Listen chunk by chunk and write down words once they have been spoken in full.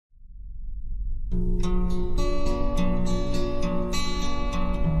Start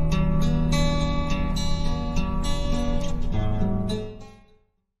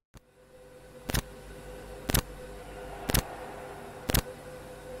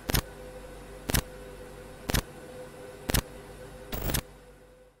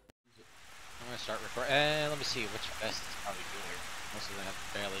recording. Let me see which vest is probably good here. Most of them have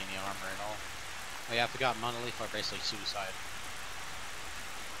barely any armor at all. Oh yeah, I forgot Monolith are basically suicide.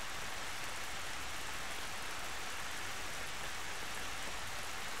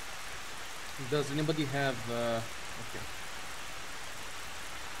 Does anybody have okay.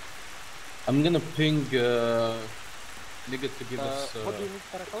 I'm gonna ping Nigga to give us what do you need,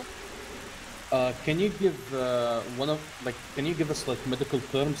 Caracol? can you give can you give us like medical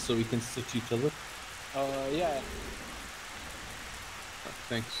terms so we can stitch each other? Yeah.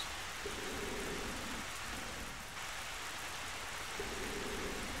 Thanks.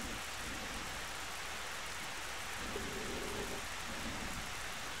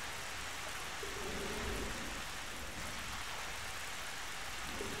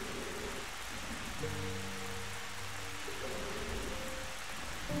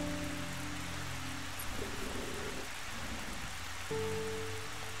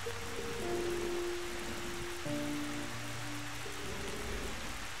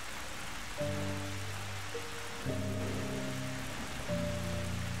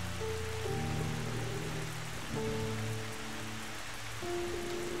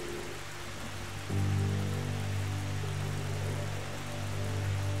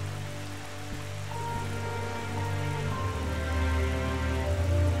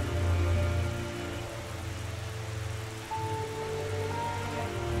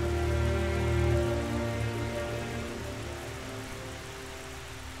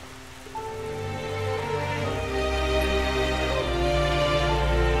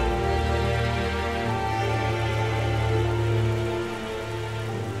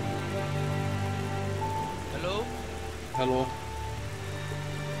 Hello.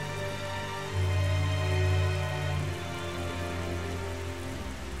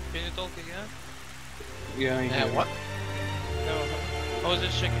 Can you talk again? Yeah, I hear What? No. I was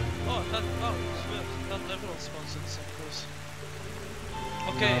just checking. Oh, that level sponsored some course.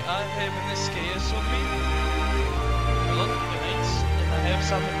 Okay, No. I have an SKS on me. A lot of grenades, and I have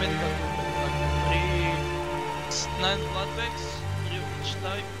some medical equipment, like 9 blood bags, 3 of each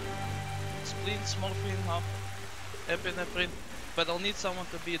type, splints, morphine, half epinephrine, but I'll need someone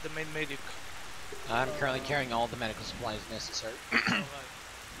to be the main medic. I'm currently carrying all the medical supplies necessary. Alright.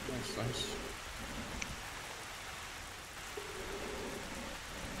 Nice.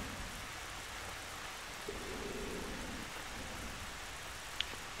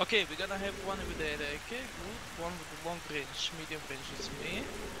 Okay, we're gonna have one with the AK, good, one with the long range, medium range is me.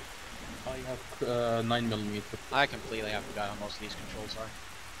 I have 9mm. I completely have forgotten how most of these controls are.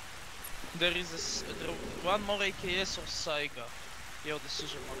 There is one more AKS or Saiga. Your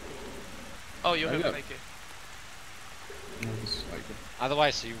decision marker. Oh, you have an AK. No, this is like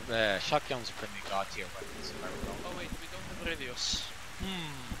Otherwise, shotguns are pretty god tier weapons, if I recall. Oh wait, we don't have radios.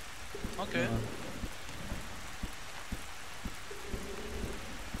 Okay.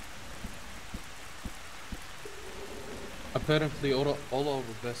 Apparently, all our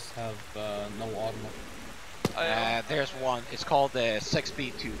vests have no armor. There's one. It's called the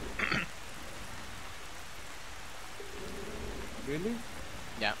 6B2. Really?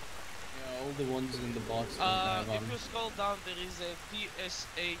 Yeah. Yeah, all the ones in the box don't have armor. If you scroll down, there is a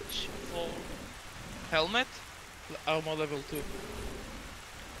DSH4 helmet, armor level 2.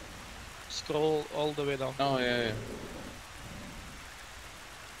 Scroll all the way down. Oh yeah.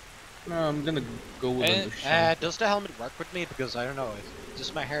 No, I'm gonna go with the shot. Does the helmet work with me? Because I don't know.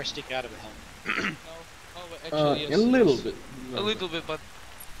 Does my hair stick out of the helmet? No. Oh, actually, yes. A little bit. A little bit, but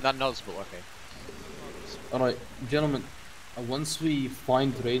not noticeable. Okay. Alright, gentlemen. Once we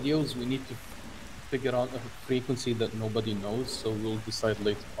find radios, we need to figure out a frequency that nobody knows, so we'll decide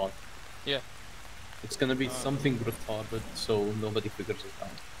later on. Yeah. It's gonna be something retarded, so nobody figures it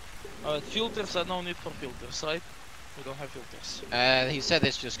out. Filters are no need for filters, right? We don't have filters. He said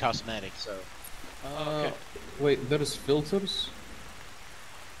it's just cosmetic, so. Okay. Wait, there's filters?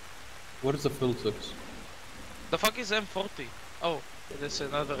 What is the filters? The fuck is M40? Oh, that's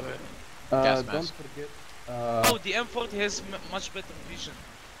another. Gas don't mask. forget. Oh, the M40 has much better vision.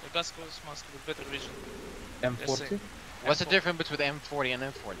 The gas mask with better vision. M40? What's the difference between M40 and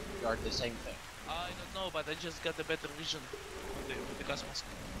M40? They are the same thing. I don't know, but I just got the better vision with the gas mask.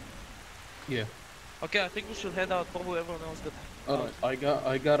 Yeah. Okay, I think we should head out. Probably everyone else got. Alright,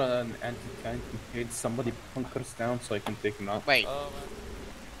 I got an anti-tank in case somebody bunkers down so I can take him out. Wait.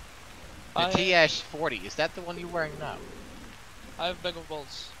 The TH-40, is that the one you're wearing now? I have bag of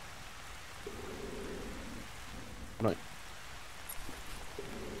balls. Right.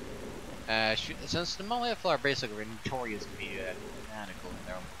 Since the Molecular are basically notorious to be fanatical in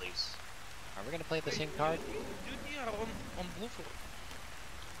their own beliefs, are we gonna play the same card? You are on blue for.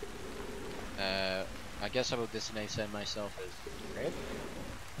 I guess I will designate myself as red.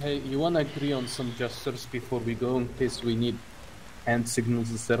 Hey, you wanna agree on some gestures before we go in case we need hand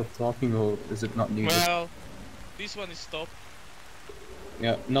signals instead of talking, or is it not needed? Well, this one is stop.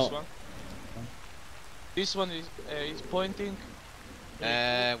 Yeah, no. This one is pointing.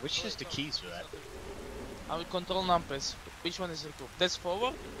 Which is the keys for that? I will control numbers. Which one is regroup? That's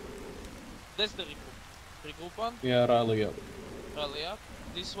forward. That's the regroup. Regroup one. Yeah, rally up. Rally up.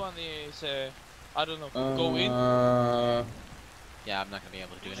 This one is I don't know. Go in. Yeah, I'm not gonna be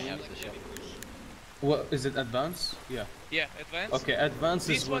able to do any of this shit. What is it? Advance? Yeah. Yeah, advance. Okay, advance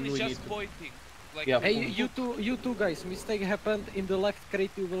This is one when is we just need pointing. Like Yeah. Hey, you two guys, mistake happened. In the left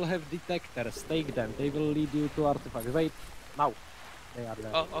crate you will have detectors. Take them. They will lead you to artifacts. Wait, now. They are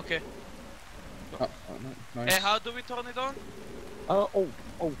there. Oh, okay. Nice. How do we turn it on? Oh.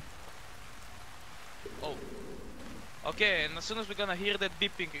 Okay, and as soon as we're gonna hear that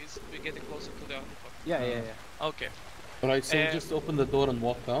beeping, we're getting closer to the artifact. Yeah. Okay. Alright, so just open the door and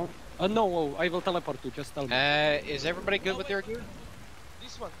walk out. No, I will teleport you. Just tell me. Is everybody good with their gear?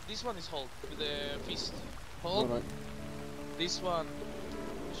 This one is hold with the fist. Hold. Alright. This one.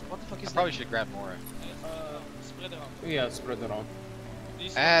 What the fuck I is probably that? should grab more. Spread around. Yeah, spread around.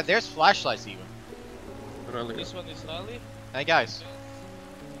 This one, There's flashlights even. Rally this up. one is rally. Hey guys.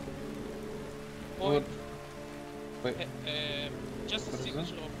 Point. Wait. Just a What is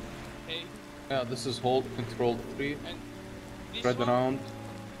signature of hey. Yeah, this is hold, control 3. And this Spread one, around.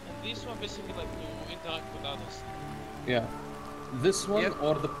 and this one basically like to interact with others. Yeah. This one Yep.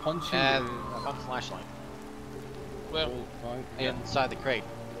 or the punching. I found a flashlight Where? Hold, right. inside the crate.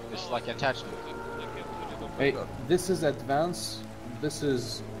 It's like attached to it. Hey, this is advanced. This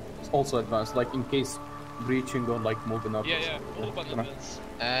is also advanced, like in case breaching or like moving up. Yeah, urban Can I- advance.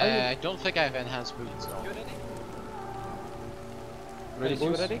 I don't think I have enhanced movement, so. Ready, You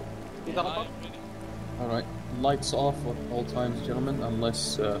boys? ready? Yeah, I'm ready. Alright. Lights off at all times, gentlemen,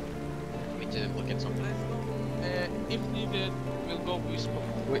 unless. We need to look at something. Let's go. If needed, we'll go whisper.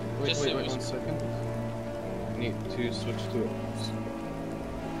 Wait, Just say 1 whisper. second. I need to switch to.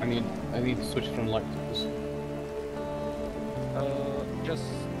 I need to switch from light to this. Just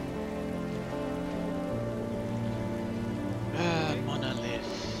Monolith. Wait a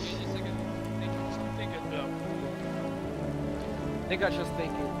second. Take it down. nigga, just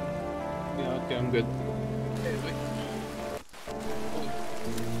take it. Yeah, okay, I'm good. Hey, wait.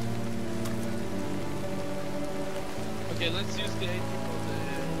 Okay, let's use the 80 for the...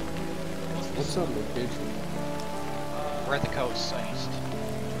 What's our location? We're at the coast, east.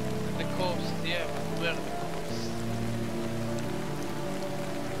 The coast, yeah, but where the coast?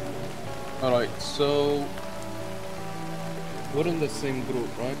 Alright, so. We're in the same group,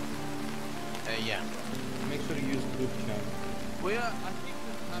 right? Yeah. Make sure you use group chat. We are, I think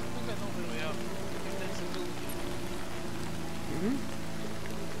I know where we are. If there's a building.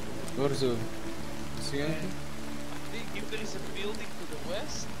 Where's the. See anything? I think if there is a building to the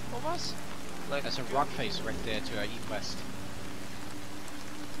west of us, like There's a rock face right there to our east-west.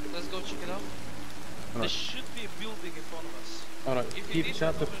 let's go check it out. There Alright. should be a building in front of us. Alright, If you keep need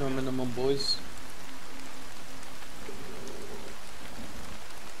chat to- up to a minimum, boys.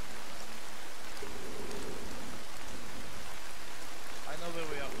 I know where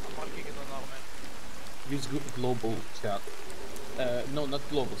we are. I'm marking it on our map. Use global chat. No, not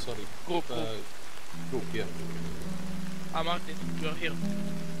global, sorry. Group. Group, yeah. I marked it. You're here.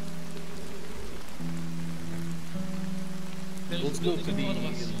 There's Let's a go building to in front of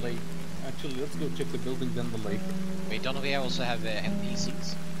us. the lake. Actually, let's go check the building, then the lake. Wait, don't we also have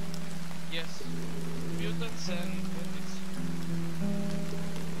NPCs? Yes. Mutants and bandits.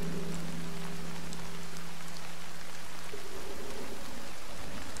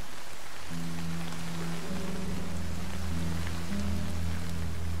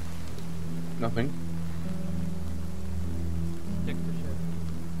 Nothing. Check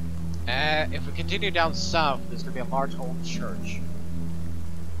the shed. If we continue down south, there's gonna be a large old church.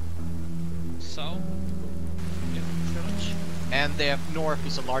 South. Yeah, church. And they have north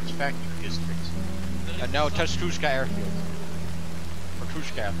is a large factory district. There is No, some- Tushkushka airfield. Or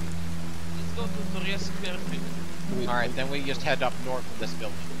Krushka. Let's go to Toriesk airfield. Wait, Alright, then we just head up north of this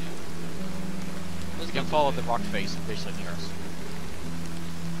building. Let's We go can to follow the rock face and basically near us.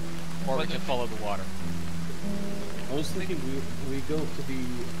 Or we But can if- follow the water. I was thinking we go to the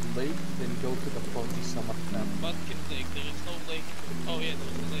lake, then go to the party summer camp. Pumpkin Lake, there is no lake. Oh yeah,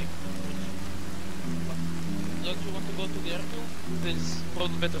 there is a lake. Don't you want to go to the airfield? There's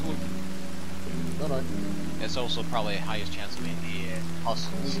probably better loot. Alright. It's also probably the highest chance of being the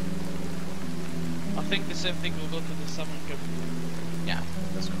hustles. I think the same thing will go to the summer camp. Yeah,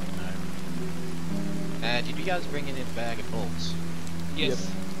 that's what we know. Did you guys bring in a bag of bolts?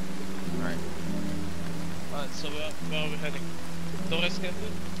 Yes. Alright. Alright, so where are we heading? Torres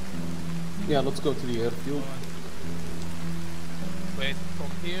Campus? Yeah, let's go to the airfield. Wait,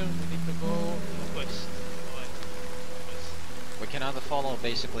 from here we need to go west. Alright, west. We can either follow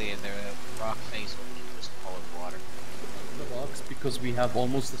basically the rock face or we can just follow the water. The rocks, because we have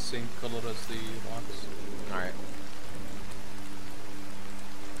almost the same color as the rocks. Alright.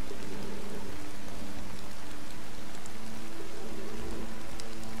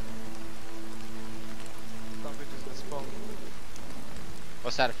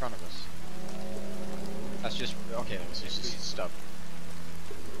 What's that in front of us? That's just okay. It's just stuff.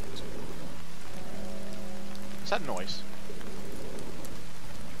 What's that noise?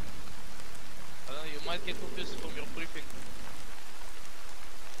 I don't know. You might get confused from your briefing.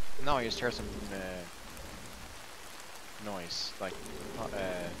 No, I just heard some noise, like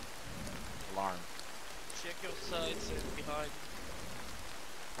alarm. Check your sides and behind.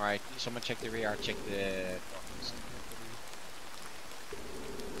 Alright, someone check the rear. I'll check the.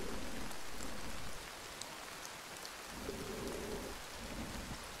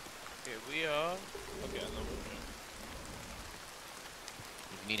 Okay, we are. Okay, I know where we are.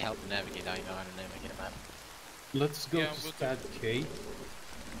 If you need help to navigate, I know how to navigate a map. Let's go Yeah, to I'm good. S.T.A.L.K.E.R.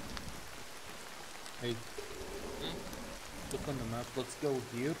 Hey, look on the map. Let's go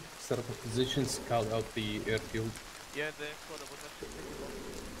here, set up a position, scout out the airfield. Yeah, the quarter was actually pretty low.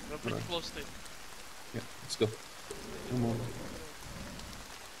 We're pretty Right. close to it. Yeah, let's go. Come on.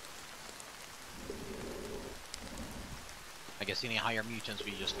 I guess any higher mutants,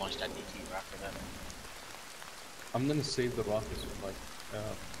 we just launched that DT after that. I'm gonna save the rockets for like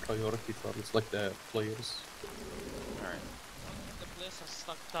priority targets, like the players. Alright. The place has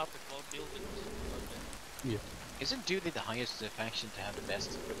stacked up with all buildings. Yeah. Isn't Duty the highest faction to have the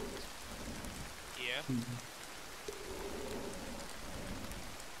best equipment? Yeah,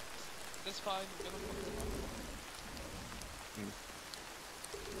 that's fine. We're gonna put them up.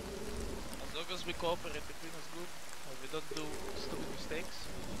 As long as we cooperate between us good, and we don't do stupid mistakes.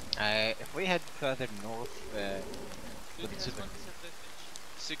 If we head further north, Dude Look, has super. one disadvantage.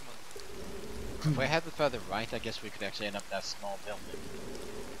 Sigmund. if we head further right, I guess we could actually end up that small building.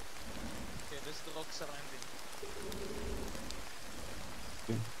 Okay, this is the rock surrounding.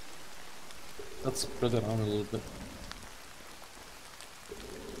 Let's spread it around a little bit.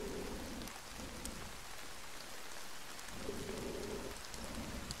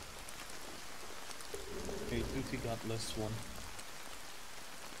 Okay, Duty got less one.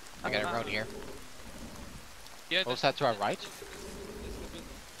 I got a road here. Yeah, What's that to our right? that's the building.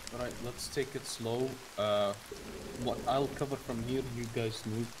 Alright, let's take it slow. What I'll cover from here, you guys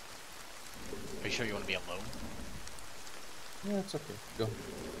move. Are you sure you want to be alone? Yeah, it's okay. Go.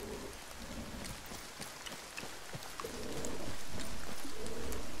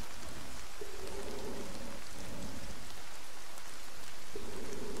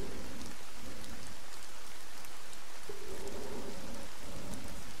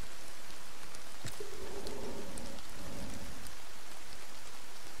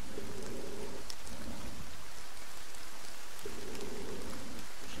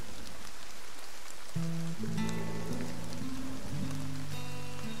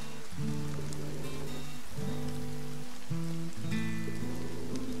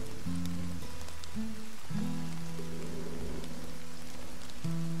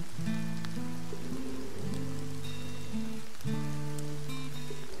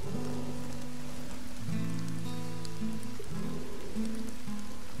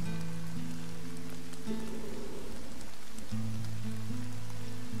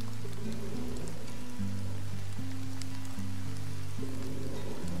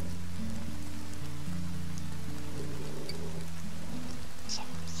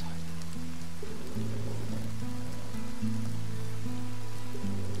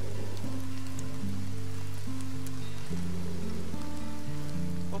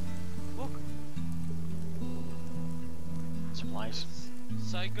 Look, Supplies.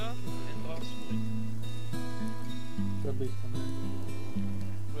 Saiga and transferring. Probably come in.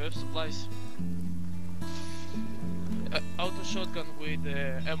 We have supplies. Auto shotgun with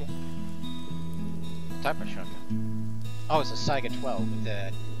ammo. What type of shotgun? Oh, it's a Saiga 12 with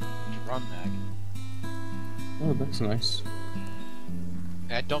the drum mag. Oh, that's nice.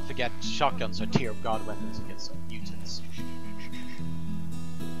 Don't forget, shotguns are tier of god weapons against mutants. I'm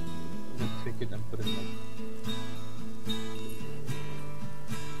gonna take it and put it back.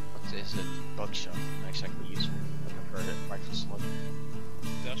 What is it? Buckshot. Not exactly useful. I prefer the rifle slug.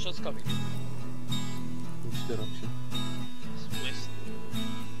 There are shots coming. Which direction? West.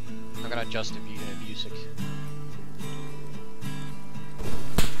 I'm gonna adjust the music.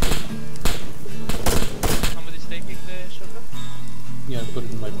 Somebody's taking the shotgun? Yeah, I put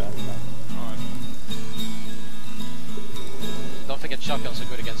it in my backpack. Alright. Don't forget, shotguns are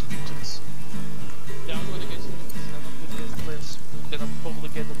good against mutants. Yeah, I'm good against mutants. I'm not good against players. I'm gonna probably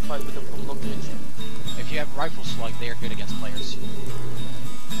get in a fight with them from long range. If you have rifle slug, they are good against players.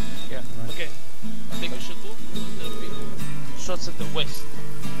 Yeah. Right. Okay. I think we should move. There'll be shots at the west.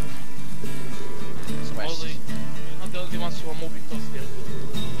 It's west. We're not the only ones who are moving towards there.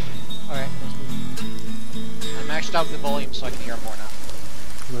 Alright, let's move. I maxed out the volume so I can hear more now.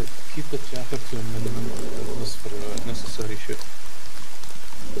 Right, keep the chatter to a minimum, just for necessary shit.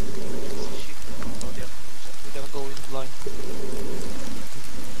 Shit. Oh, yeah. We're gonna go in blind.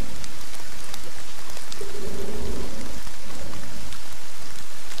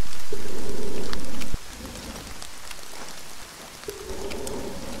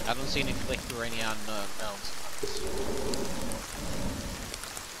 I don't see any flick or any on mounts.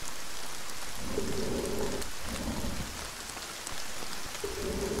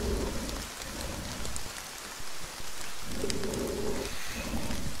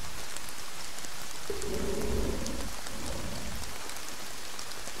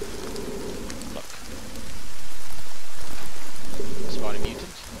 Look. Spot a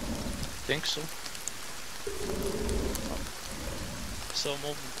mutant? Think so. So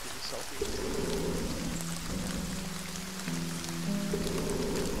movement to the southeast.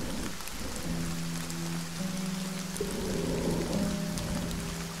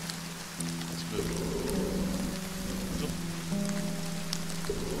 Let's move.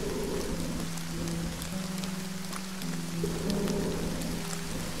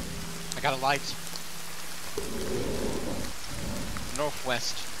 I got a light.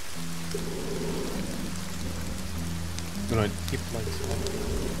 Northwest. Right, keep lights on.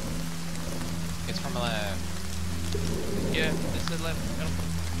 It's from Yeah, it's the left.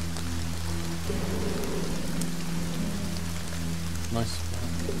 Nice.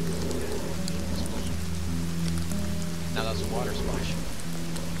 now that's a water splash.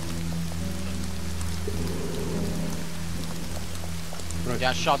 Right.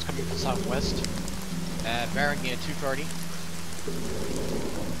 Yeah, shots coming from southwest. Bearing me at 230.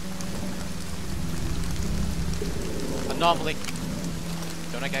 Anomaly.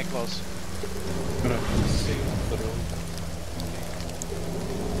 Don't get close. Right, stay off the road.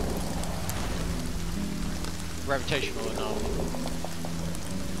 Gravitational anomaly.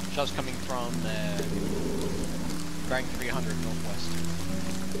 Shots coming from bearing 300 northwest.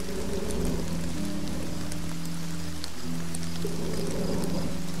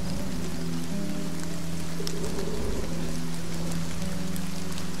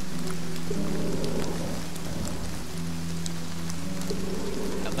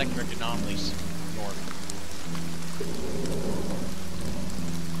 Electric anomalies north.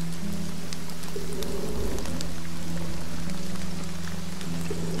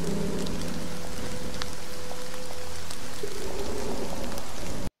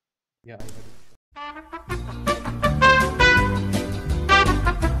 Yeah, I heard it.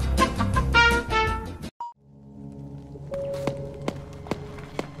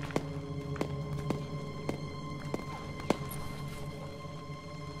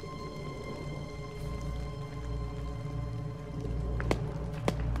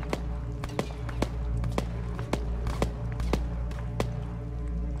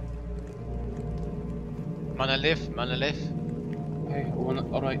 Monolith. Hey,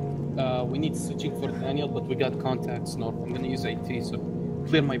 alright, we need switching for Daniel, but we got contacts north. I'm gonna use AT, so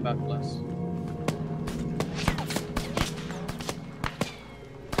clear my back glass.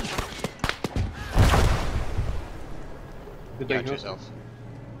 Did I Got hurt yourself.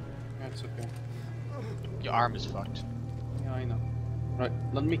 That's okay. Your arm is fucked. Yeah, I know. Right,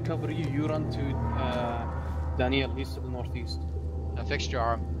 let me cover you. You run to Daniel, he's to the northeast. I fixed your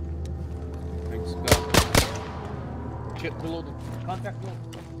arm. Thanks, go. Shit, reloaded. Contact north.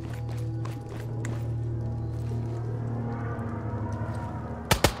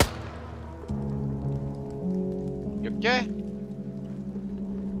 You okay?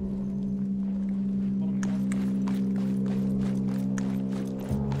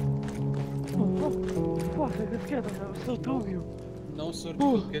 Fuck, I got scared. I was so told you. No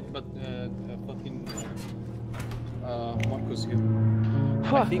surgical kit, but fucking Marco's here.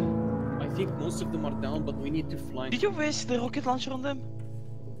 Fuck. I think most of them are down, but we need to fly. Did you waste the rocket launcher on them?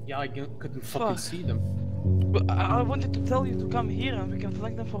 Yeah, I couldn't fucking Fuck. see them. But I wanted to tell you to come here and we can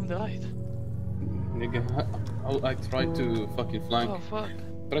flank them from the right. Nigga, I tried to fucking flank. Oh fuck.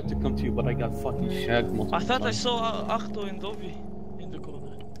 Tried to come to you, but I got fucking shagged multiple I thought I times. saw Arto and Dobby in the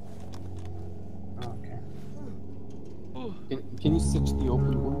corner. Okay. Ooh. Can you stitch the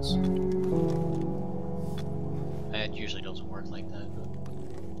open ones? It usually doesn't work like that.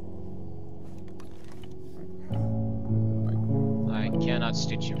 I cannot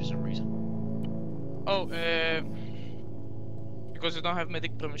stitch you for some reason. Oh, because you don't have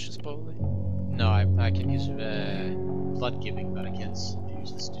medic permissions probably. No, I can use blood giving, but I can't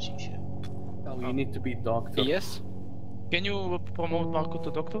use the stitching shit. Oh, you need to be doctor. Yes? Can you promote Marco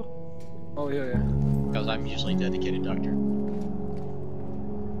to doctor? Oh, yeah. Because I'm usually dedicated doctor.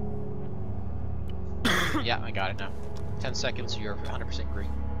 Yeah, I got it now. 10 seconds, you're 100%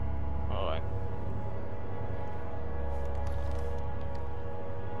 green. Alright.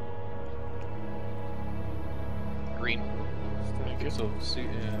 Green. Thank you. So,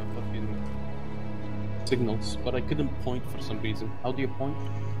 fucking signals, but I couldn't point for some reason. How do you point?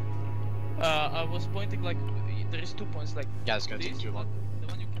 I was pointing like, there is 2 points like Yeah, it's gonna take this, too long. the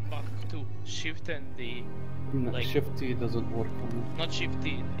one you can back to, shift and the, No, like- Shift T doesn't work for me. not shift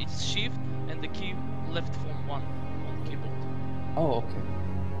D, it's shift and the key left from 1 on keyboard. Oh, okay.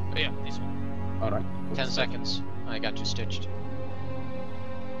 Oh, yeah, this one. Alright. 10 seconds. I got you stitched.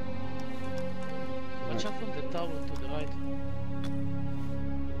 Watch out from the tower to the right.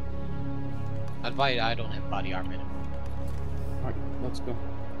 Advise, I don't have body armor anymore. Alright, let's go.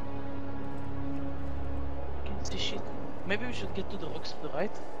 Can't see shit. Maybe we should get to the rocks to the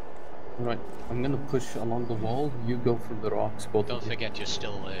right. Alright, I'm gonna push along the wall, you go for the rocks, both Don't of you. forget you're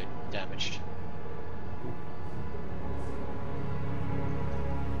still damaged.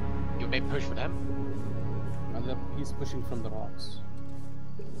 You may push for them. He's pushing from the rocks.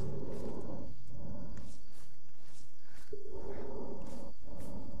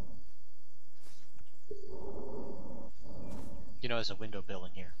 You know, there's a window bill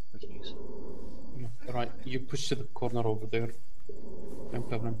in here we can use. Yeah. Alright, you push to the corner over there. I'm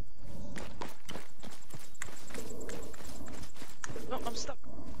covering. No, I'm stuck.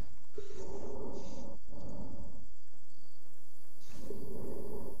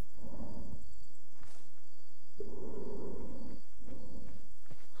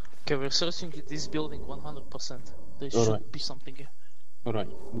 Okay, we're searching this building 100%. There should Alright. be something here. Alright,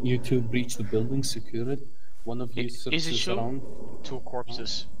 you two breach the building, secure it. One of you Is it searches sure? around. 2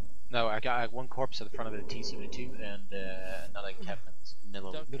 corpses. No, I got 1 corpse at the front of the T-72 and another kept in the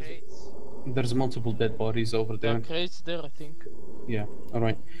middle. There are crates. There's multiple dead bodies over There there. are crates there, I think. Yeah,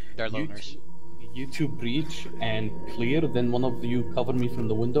 alright. They're You loners. You two breach and clear, then one of you cover me from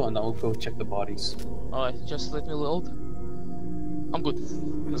the window and I'll go check the bodies. Alright, just let me load. I'm good.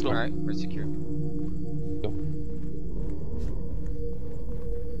 Let's go. Alright, we're secure. Go.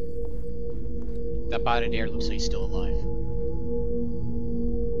 That body there looks like he's still alive.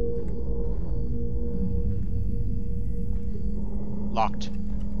 Locked.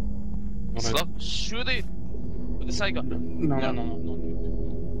 Alright. Stop. Shoot it! With the Saiga. No.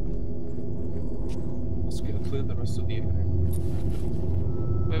 Let's clear the rest of the area.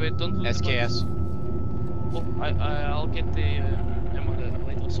 Wait, don't lose the SKS. box. Oh, I'll get the ammo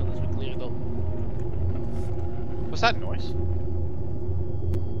later as soon as we clear it all. What's that noise?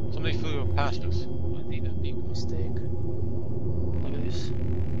 Somebody flew past us. I did a big mistake. Look at this.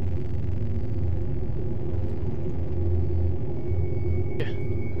 Yeah.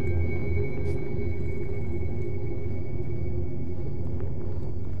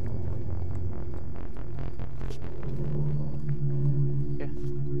 Yeah.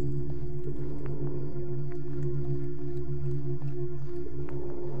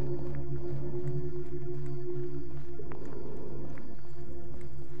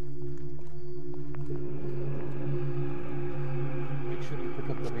 Make sure you pick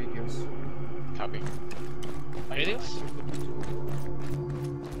up the radios. Copy. Radios?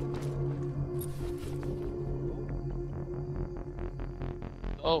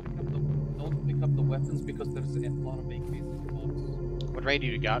 Oh, Don't pick up the weapons because there's a lot of AKs in the box. What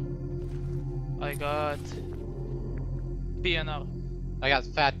radio you got? I got PNR. I got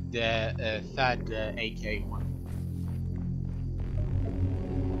fat AK one.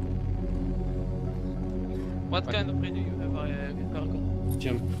 What kind of radio you have, Cargo?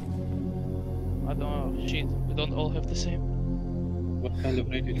 Jim, I don't know. Shit, we don't all have the same. what kind of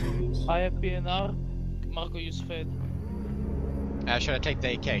radio do you use? I have PNR. Marco use Fed. Should I take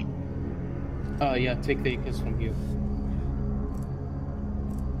the AK? Yeah, take the AKs from here.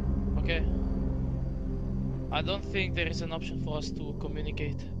 Okay. I don't think there is an option for us to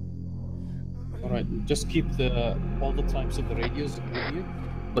communicate. Alright, just keep all the types of the radios with you,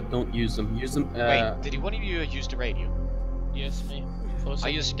 but don't use them. Use them. Wait, did one of you use the radio? Yes, me.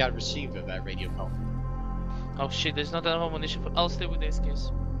 I just got received of that radio call. Oh shit, there's not enough ammunition for. I'll stay with the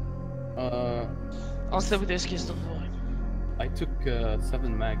SKS. I'll stay with the SKS, don't worry. I took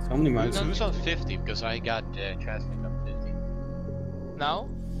 7 mags. How many mags? Who's on 50? Because I got traffic on 50. Now?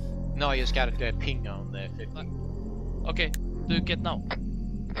 No, I just got a ping on the 50. Okay, do you get now?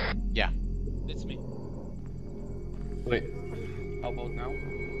 Yeah. That's me. Wait, how about now?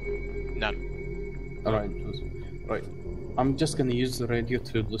 None. Alright, right. I'm just gonna use the radio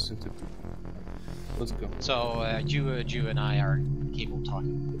to listen to people. Let's go. So, you and I are capable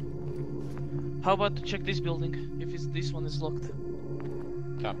talking. How about to check this building? If this one is locked.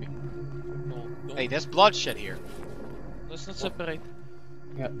 Copy. No, Hey, there's bloodshed here. Let's not separate.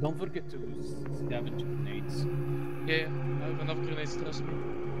 Yeah, don't forget to scavenge grenades. Yeah, I have enough grenades, trust me.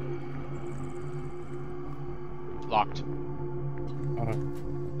 Locked. Alright.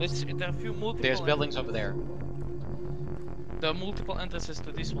 Let's see, there are a few multiple. There's buildings over there. There are multiple entrances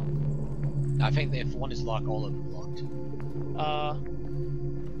to this one. I think if one is locked, all of them are locked.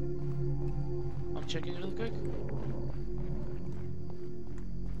 I'm checking real quick.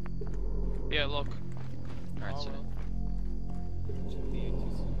 Yeah, lock. Alright, so. Check the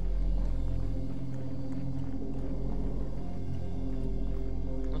ATC.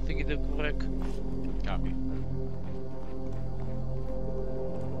 I think it's correct. Copy.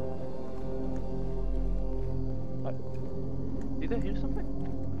 Did I hear something?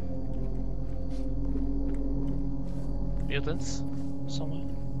 Mutants? Somewhere?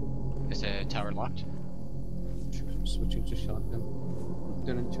 Is the tower locked? Switching to shotgun.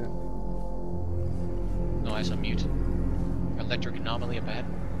 Didn't check. No, I saw mute. Electric anomaly up ahead.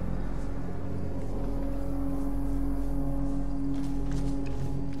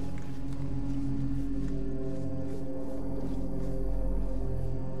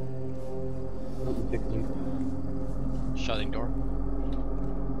 Shutting door.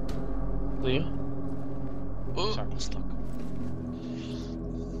 Clear? Oh, Sorry. stuck.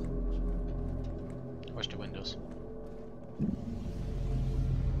 Where's the windows?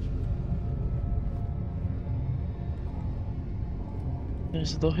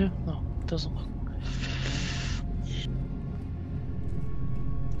 There's a door here? No, it doesn't look.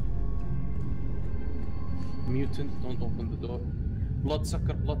 Mutant, don't open the door.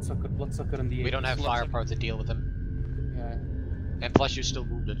 Bloodsucker in the We don't have firepower to deal with him. Yeah. And plus, you're still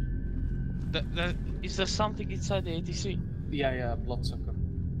wounded. Is there something inside the ATC? Yeah, bloodsucker.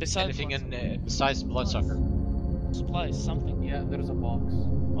 Besides Anything in besides bloodsucker? supplies, something? Yeah, there's a box.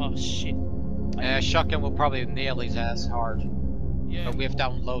 Oh shit. Shotgun will probably nail his ass hard. Yeah. But we have to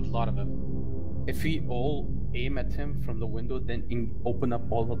download a lot of them. If we all aim at him from the window, then open up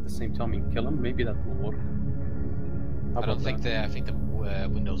all at the same time and kill him, maybe that will work. I don't think I think the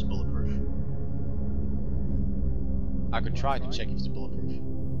window's bulletproof. I could try to check if it's bulletproof.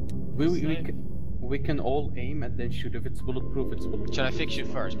 We can all aim and then shoot. If it's bulletproof, it's bulletproof. Should I fix you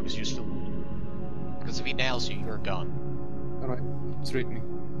first because you're still wounded? Because if he nails you, you're gone. Alright, treat me.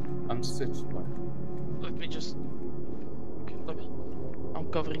 I'm stitched, but... Let me just... Okay, look. I'm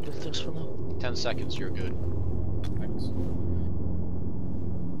covering the stairs for now. 10 seconds, you're good. Thanks.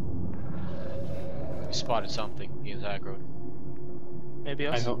 You spotted something. He is aggroed. Maybe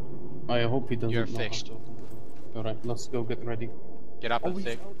us? I hope he doesn't You're know how fixed. to open the door. Alright, let's go get ready. Get up and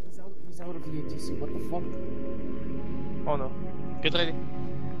thick. He's out of the ATC, what the fuck? Oh no. Get ready.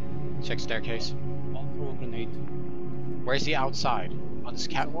 Check staircase. I'll throw a grenade. Where is he outside? On this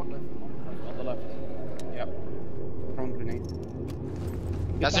catwalk? On the left. Yep. Thrown grenade.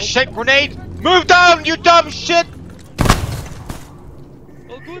 That's a shit grenade! Move down, you dumb shit!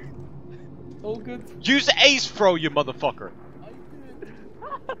 All good? All good. Use ace throw, you motherfucker!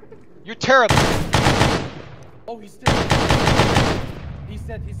 You're terrible! Oh, he's dead. He's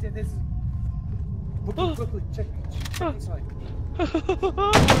dead, this. Quickly, check inside.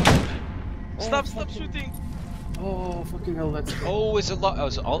 Stop shooting! Oh, fucking hell, that's... Oh, it's a lot. Oh,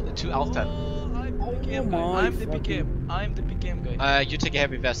 it's all 2 alt 10. Oh, I'm the PKM guy. I'm the PKM guy. You take a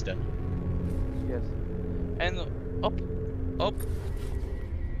heavy vest then. Yes. And up.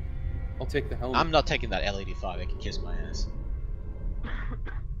 I'll take the helmet. I'm not taking that L85, I can kiss my ass.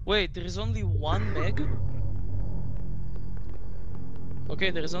 Wait, there is only 1 meg? Okay,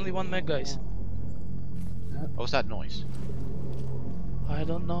 there is only 1 meg, guys. What was that noise? I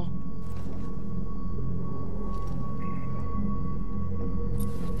don't know.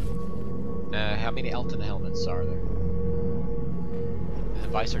 How many Elton helmets are there? The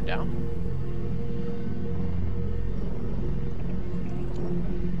visor down?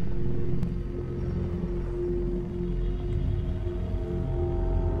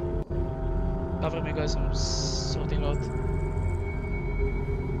 Cover me, guys. I'm sorting out.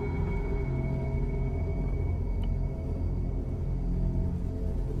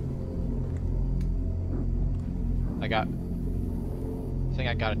 I think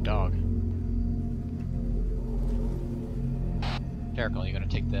I got a dog. Caracol, you gonna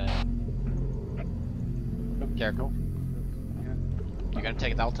take the... Caracol? You gonna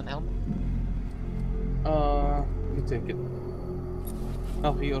take the Alton helmet? You take it.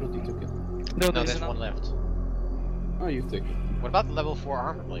 Oh, he already took it. No, there's one left. Oh, you take it. What about the level 4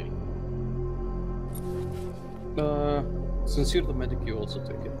 armor plating? Since you're the medic, you also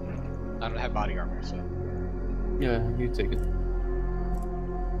take it. I don't have body armor, so... Yeah, you take it.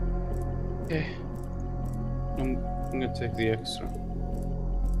 Okay. I'm gonna take the extra.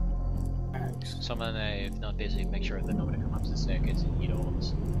 So I'm gonna, if not basically, make sure that nobody comes up to the staircase and eat all of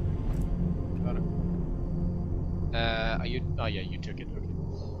us. Got it. Are you... Oh yeah, you took it, okay.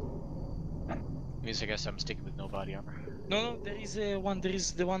 Means I guess I'm sticking with no body armor. No, there is one. There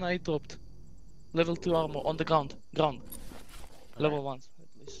is the one I dropped. Level 2 armor on the ground. Level 1, at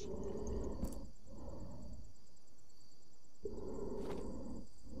least.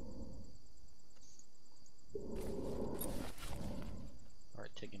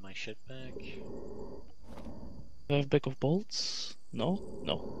 Alright, taking my shit back. Do I have back of bolts? No?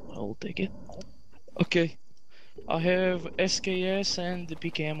 No. I will take it. Okay. I have SKS and the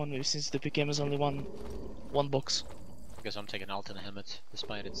PKM on me, since the PKM is only one box. I guess I'm taking Alton helmet,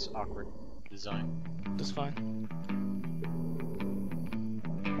 despite its awkward design. That's fine.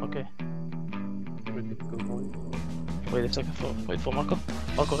 Okay. Ready to go, boy. Wait a second wait for Marco.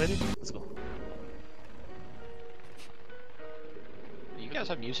 Marco, ready? Let's go. You guys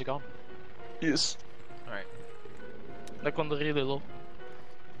have music on? Yes. Alright. Like on the really low.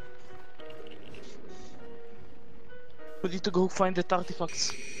 We need to go find the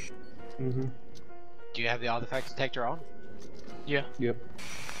artifacts. Mm-hmm. Do you have the artifact detector on? Yeah. Yep.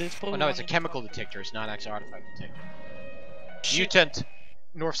 There's Oh probably no, one it's a in- chemical detector, it's not actually an artifact detector. Shit. Mutant!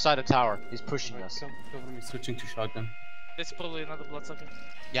 North side of tower. He's pushing us. Cover me, switching to shotgun. That's probably another bloodsucker.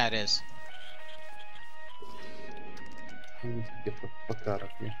 Yeah, it is. I need to get the fuck out of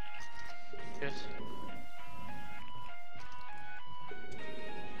here. Yes.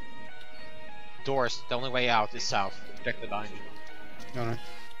 Doors, the only way out is south. Protect the behind you. Alright.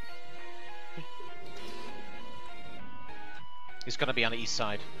 He's gonna be on the east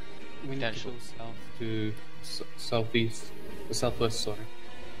side. We need to Potential. go south to southeast. Southwest, sorry.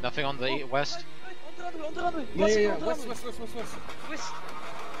 Nothing on the west? On the runway! Yeah. West.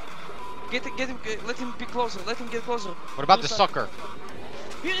 Get him, let him be closer, let him get closer. What about the sucker?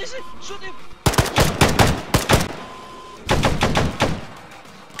 Here is it! Shoot him!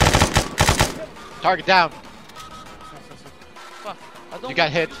 Target down! Fuck, I don't You got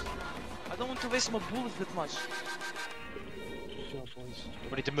want to hit. use- I don't want to waste my bullets that much. Good job, boys.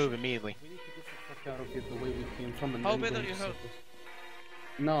 We need to move immediately. We need to get the fuck out of here the way we came from and How then bad go are you to hurt? southwest.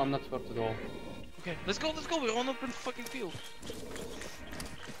 No, I'm not hurt at all. Okay, let's go, we're on open fucking field.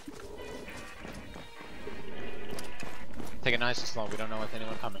 Take it nice and slow, we don't know if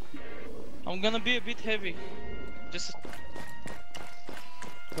anyone coming. I'm gonna be a bit heavy. Just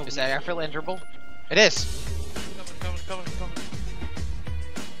Is the airfield enterable? It is! cover.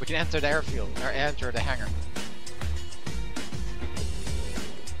 We can enter the airfield, or enter the hangar.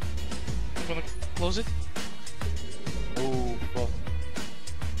 I'm gonna close it. Oh, fuck.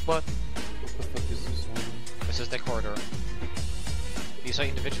 But What the fuck is this one? This is the corridor. These are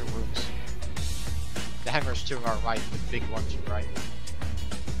individual rooms. The hangar is to our right, with big one to the right.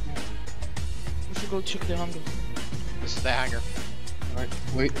 we should go check the hangar. This is the hangar. Alright,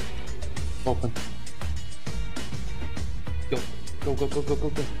 wait. Open. Go.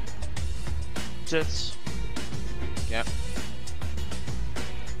 Jets. Yep.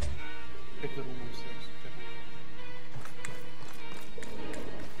 Pick the room upstairs.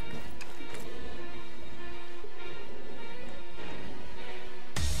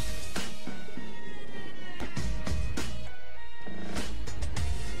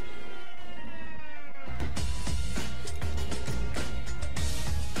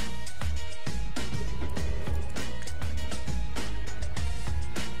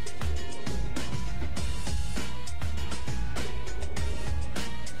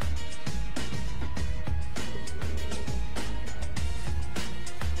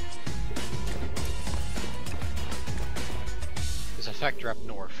 There's a factor up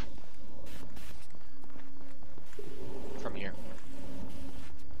north. From here.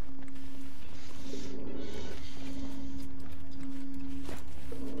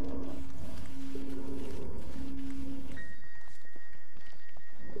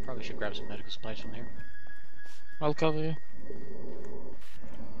 grab some medical supplies from here. I'll cover you.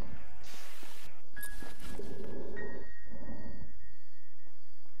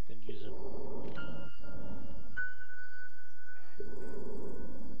 Can use it.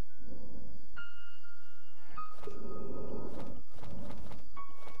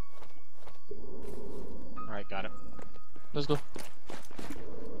 Alright, got it. Let's go.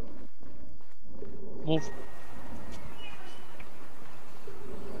 Move.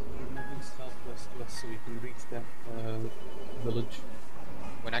 We're moving southwest west so we can reach that village.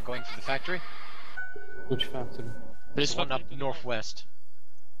 We're not going for the factory? Which factory? There's One up factory to the northwest.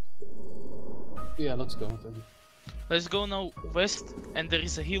 Yeah, let's go then. north. Let's go now west, and there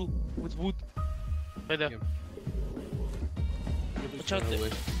is a hill with wood. Right there. Yep. Watch out there.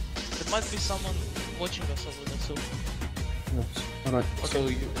 There might be someone watching us over there, so... Yes. Alright, so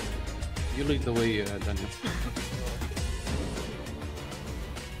you lead the way, Daniel.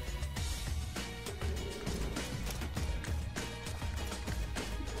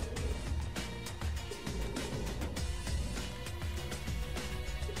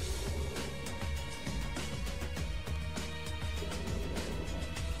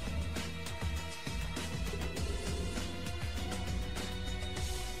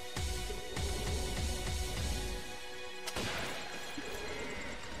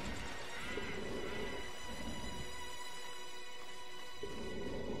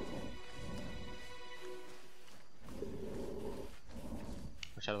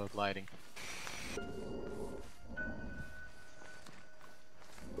 Watch out about gliding.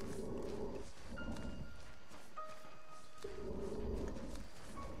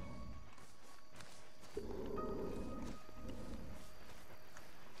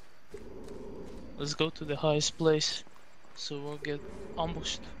 Let's go to the highest place, so we'll get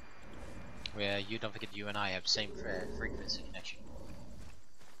ambushed. Yeah, you don't forget you and I have same frequency connection.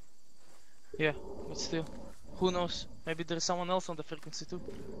 Yeah, but still. Who knows? Maybe there's someone else on the frequency too.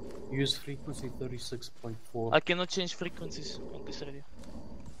 Use frequency 36.4. I cannot change frequencies on this radio.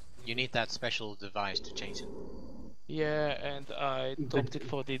 You need that special device to change it. Yeah, and I opted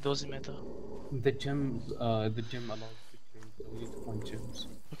for the dosimeter. The gym allows to change, so we need to find gyms.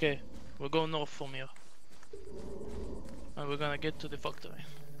 Okay, we're going north from here. And we're gonna get to the factory.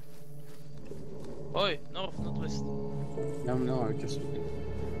 Oi, north, not west. No, I just...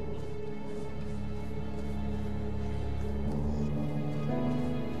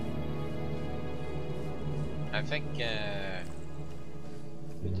 I think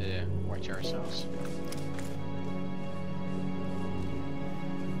we need to watch ourselves.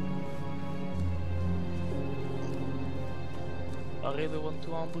 I really want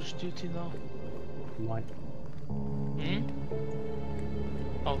to ambush duty now. Why? Hmm?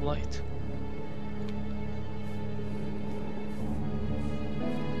 How light?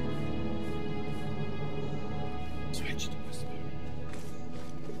 Switch to this.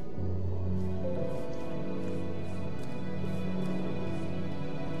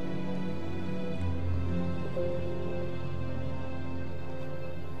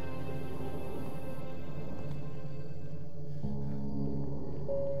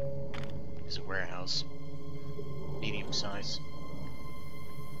 It's a warehouse. Medium size.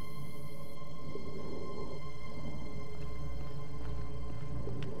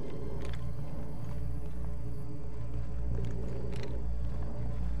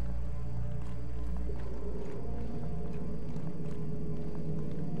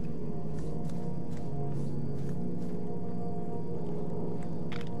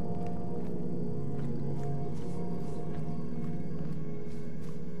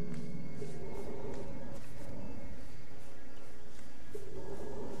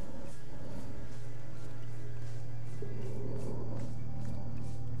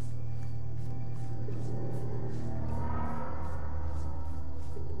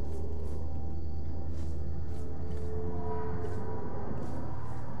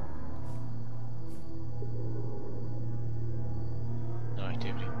 No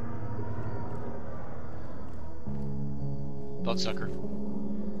activity. Bloodsucker.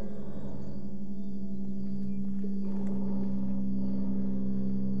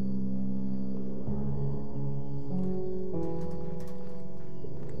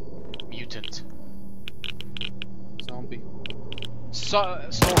 Mutant. Zombie. Snorkel.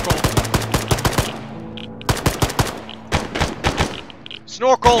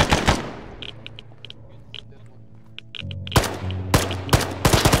 Snorkel!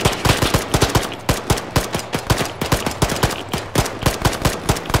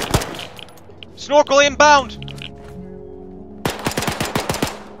 Snorkel inbound!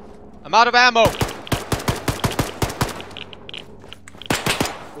 I'm out of ammo!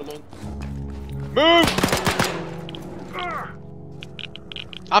 Hold on. Move!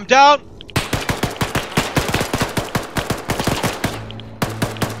 I'm down!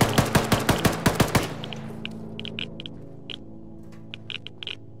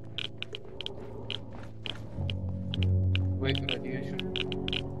 Wait, radiation.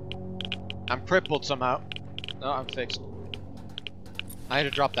 I'm crippled somehow. No, I'm fixed. I had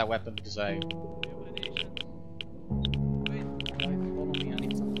to drop that weapon because I... Guys, follow me, I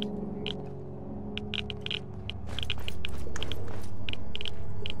need something.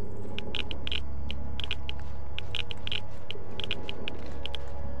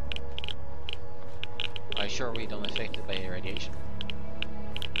 Are you sure we don't affected by radiation?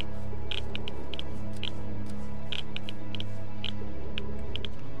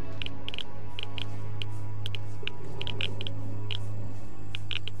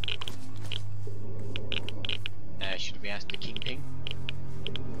 Should we ask the Kingpin?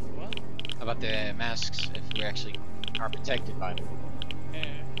 What? About the masks, if we actually are protected by them.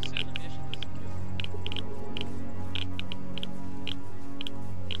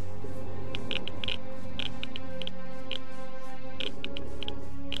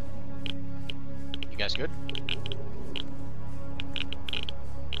 You guys good?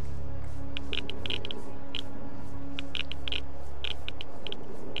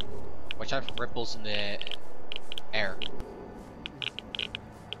 Watch out for ripples in the air.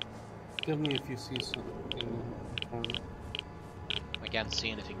 Tell me if you see something in front. I can't see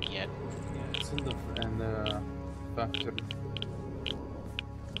anything yet. Yeah, it's in the factory.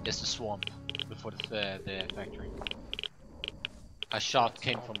 It's the swamp before the factory. A shot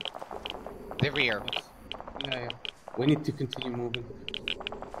came from the rear. Yeah, yeah. We need to continue moving.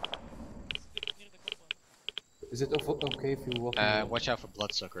 Is it okay if you walk? Watch out for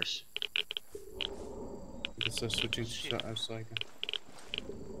bloodsuckers. Because they're switching to outside.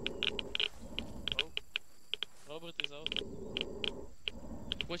 Robert is out.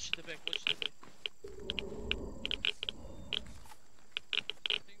 Watch the back, watch the back.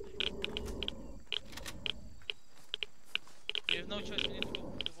 We have no choice, we need to go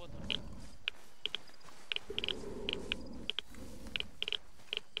to the water.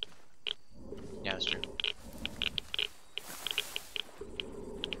 Yeah, that's true.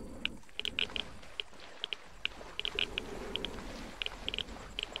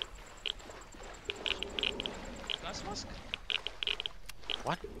 Gas mask?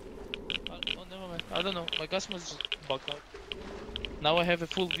 What? Oh, never mind. I don't know. My gas mask just bugged out. Now I have a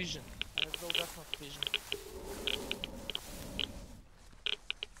full vision. I have no gas mask vision.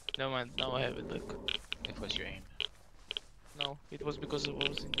 Never mind. Now I have it. Look. It was your aim. No, it was because I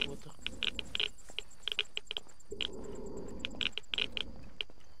was in the water.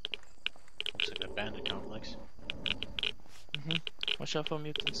 Looks like an abandoned complex. Watch out for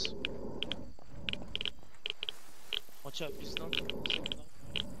mutants. Watch out, please don't.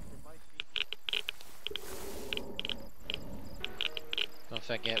 Don't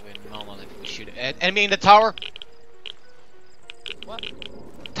forget we're normal if we shoot it. Enemy in the tower! What?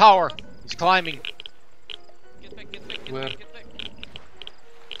 Tower! He's climbing. Get back, get back, get Where? back, get back.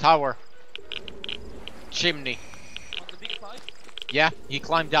 Tower. Chimney. On the big pipe? Yeah, he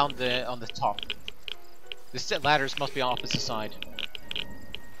climbed down on the top. The ladders must be on opposite side.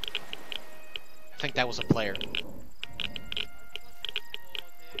 I think that was a player.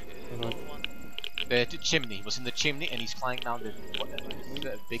 The chimney. He was in the chimney and he's climbing down the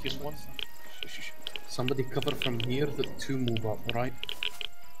biggest one. Somebody cover from here, the two move up, right?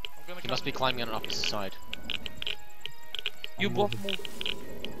 He must be climbing on the opposite side. You both move.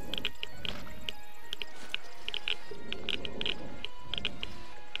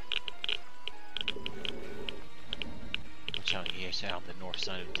 Watch out, he's out on the north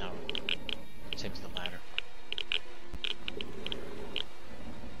side of the tower. Same to the ladder.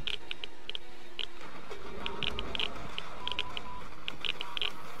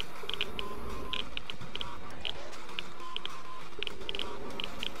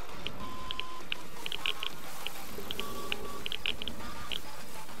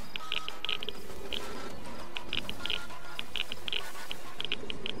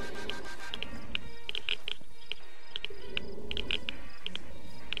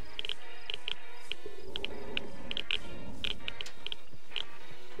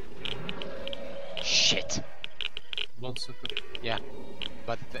 Shit! Bloodsucker. Yeah,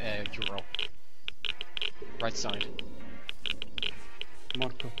 but Euro. Right side.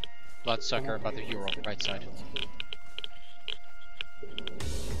 Marco. Bloodsucker, but the Euro. Right side.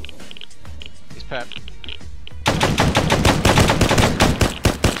 He's pet.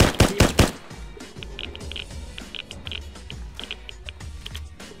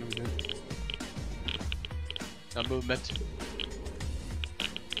 I'm good. movement.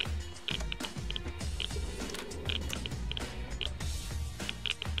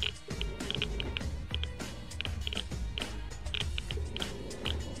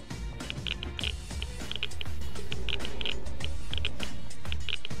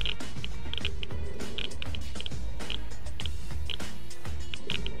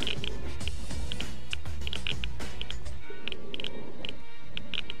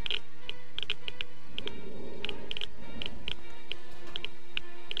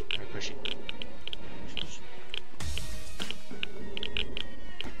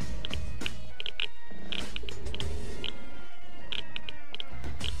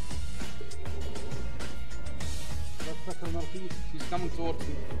 He's coming towards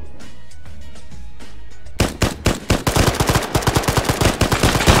me.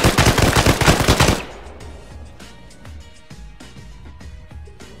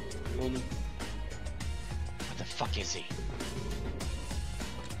 What the fuck is he?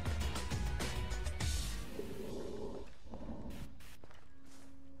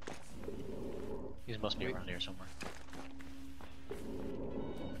 He must be around here somewhere.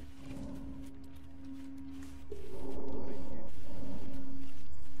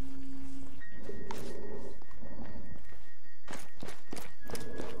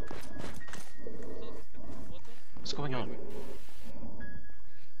 What's going on?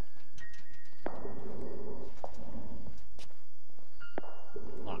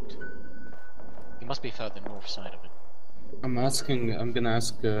 Locked. He must be further north side of it. I'm gonna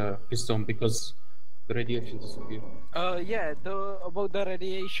ask Piston because the radiation disappeared. Yeah, about the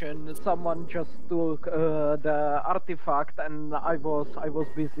radiation, someone just took the artifact, and I was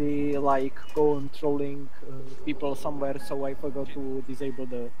busy like controlling people somewhere, so I forgot to disable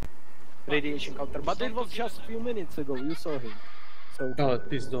the radiation counter. But it was just a few minutes ago. You saw him. So. Oh,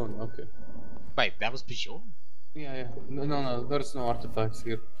 Piston. Okay. Wait, that was Peugeot? Yeah. No. There's no artifacts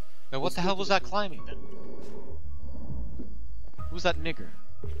here. Now what the hell was that climbing then? Who's that nigger?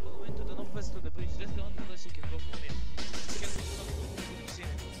 Follow into the northwest to the bridge. That's the only place you can go from here.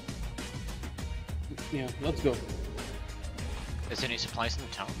 Yeah, let's go. Is there any supplies in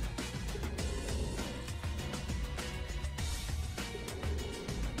the town?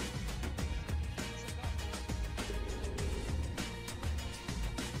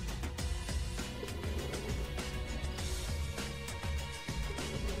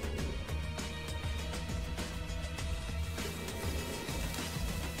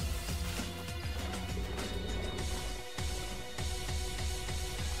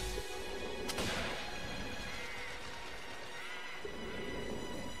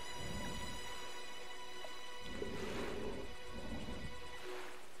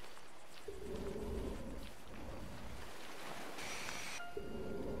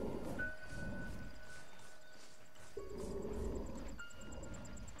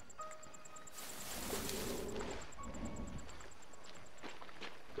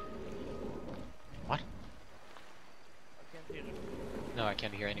 No, I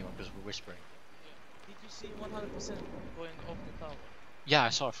can't hear anyone because we're whispering. Did you see 100% going off the tower? Yeah, I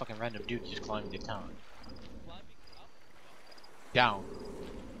saw a fucking random dude just climbing the tower. Climbing up? Down.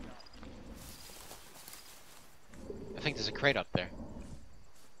 I think there's a crate up there.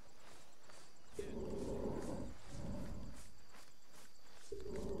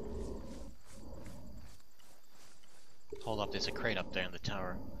 Hold up, there's a crate up there in the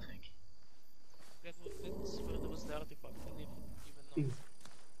tower, I think. That's where there was the artifact. I didn't even know.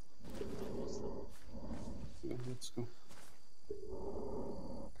 Yeah, let's go.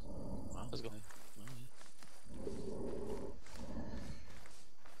 Wow, Let's go.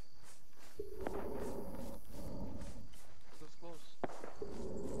 That's close.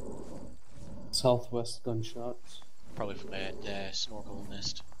 Southwest gunshots. Probably from that snorkel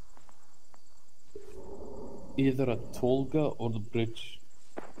nest. Either at Tolga or the bridge.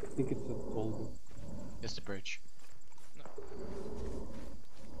 I think it's at Tolga. It's the bridge.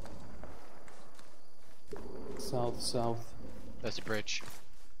 South. That's the bridge.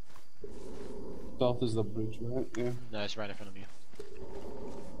 South is the bridge, right? Yeah. No, it's right in front of you.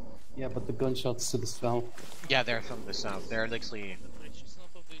 Yeah, but the gunshots to the south. Yeah, they're from the south. They're literally... The bridge is not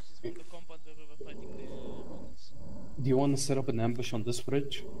a bridge, it's from the compound where we were fighting the Romans. Do you want to set up an ambush on this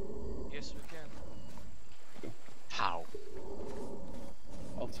bridge? Yes, we can. How?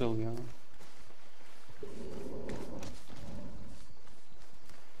 I'll tell you.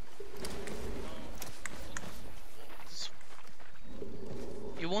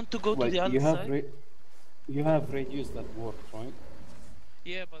 You want to go to Wait, the other side? You have radios that work, right?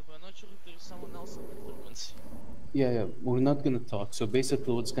 Yeah, but we're not sure if there's someone else on the frequency. Yeah, we're not gonna talk. So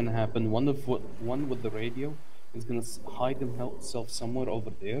basically what's gonna happen, one with the radio is gonna hide himself somewhere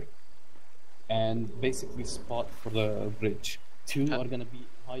over there, and basically spot for the bridge. Two are gonna be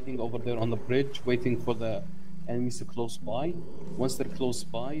hiding over there on the bridge, waiting for the enemies to close by. Once they're close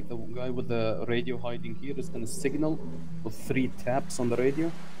by, the guy with the radio hiding here is gonna signal with 3 taps on the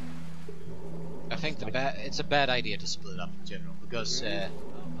radio. I think it's a bad idea to split up in general because I'm gonna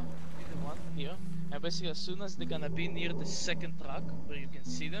be the one here, and basically as soon as they're gonna be near the second truck where you can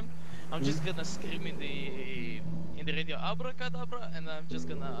see them, I'm just gonna scream in the radio abracadabra, and I'm just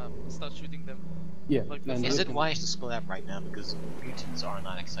gonna start shooting them. Yeah. Like and is they're it gonna- wise to split up right now because mutants are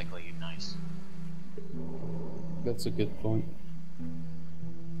not exactly nice. That's a good point.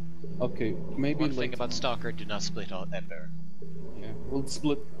 Okay, maybe One thing later about on- Stalker, do not split out ever. Yeah, we'll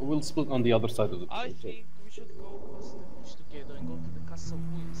split. We'll split on the other side of the I bridge. think we should go across the bridge together and go to the castle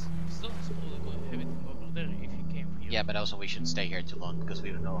woods. Stone's probably going to have it over there if he came here. Yeah, but also we shouldn't stay here too long because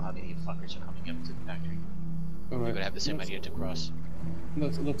we don't know how many fuckers are coming up to the factory. All We right. would have the same idea to cross.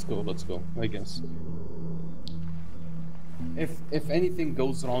 Let's go. Let's go. I guess. If anything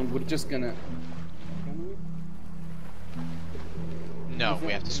goes wrong, we're just gonna. Can we? No,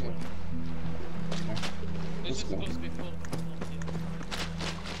 we have to swim. It Let's just go. goes before.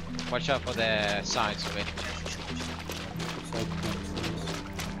 Watch out for the sides of any Side connections.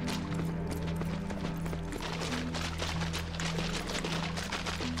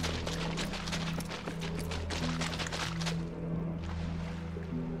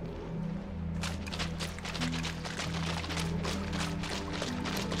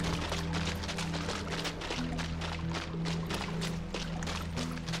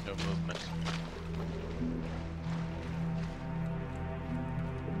 No movement.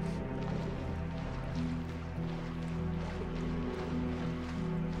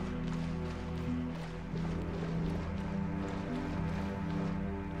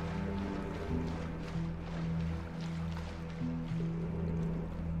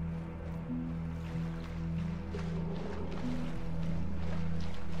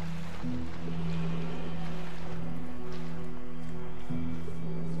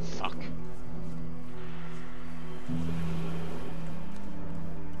 Fuck.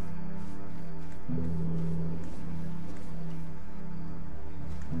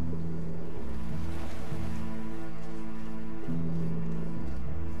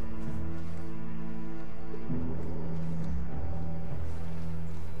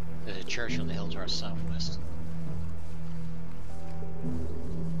 There's a church on the hill to our southwest.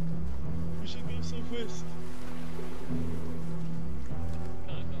 We should go southwest.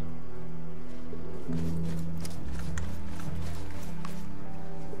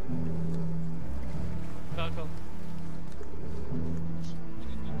 Cargo. We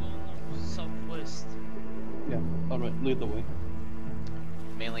need to go north, southwest. Yeah. All right. Lead the way.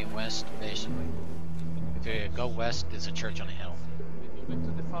 Mainly west, basically. If you go west, there's a church on the hill. We go back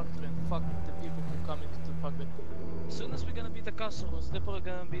to the factory and fuck the people who come into the factory. As soon as we're gonna be the customers, they're probably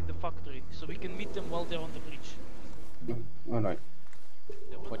gonna be the factory, so we can meet them while they're on the bridge. All right.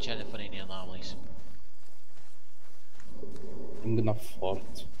 Watch out for any anomalies. I'm gonna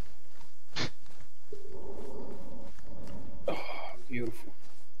fart. Oh, beautiful.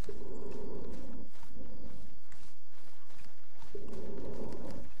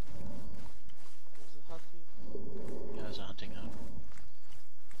 There's a hut here. Yeah, there's a hunting hut.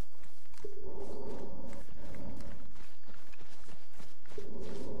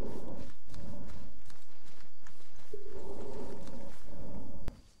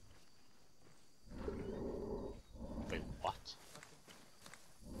 Wait, what?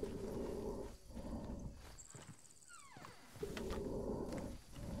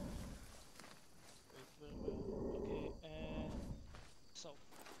 Wait, where? Okay, and south.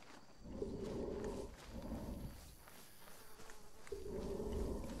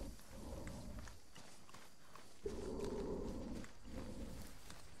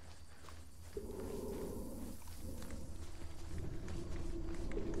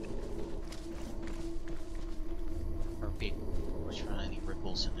 Or big, watch for any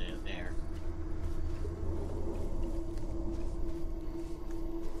ripples in the air.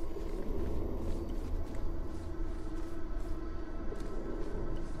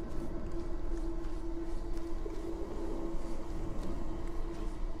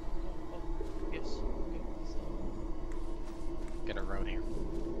 Oh, yes. Okay. So, Get a road here.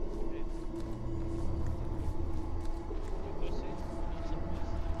 okay. We go see.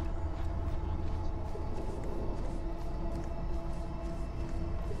 Southwest.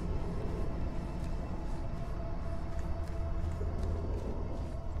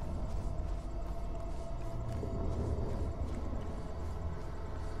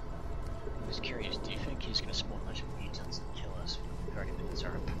 I'm just curious, do you think he's gonna spawn a bunch of mutants and kill us when 30 minutes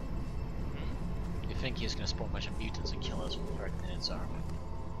are up? You think he's gonna spawn a bunch of mutants and kill us when 30 minutes are up?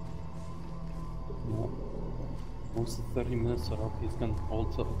 Yeah. Once the 30 minutes are up, he's gonna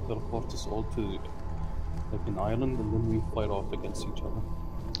teleport us all to like an island, and then we fight off against each other.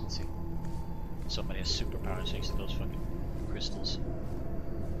 Let's see. Somebody has superpowers thanks to those fucking crystals.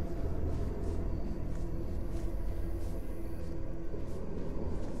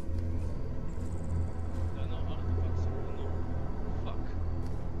 Fuck.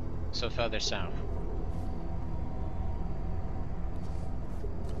 So further south.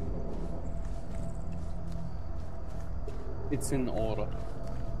 It's in Aura.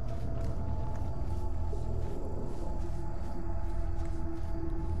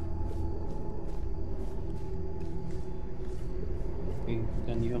 Hey,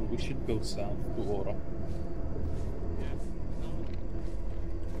 Daniel, we should go south to Aura. Yeah. No.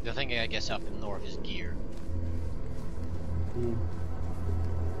 The thing I guess up in north is gear. Hmm.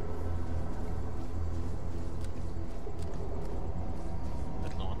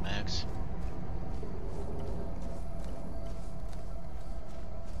 But no one max.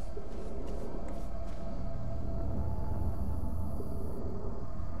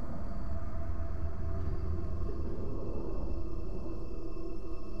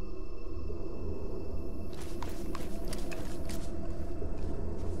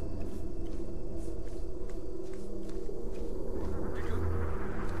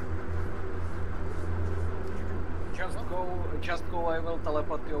 Just go, I will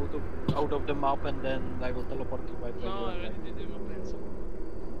teleport you out of the map and then I will teleport you by the No, I already did my plan, so.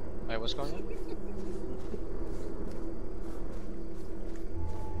 Wait, what's going on?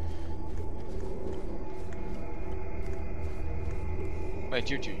 Wait,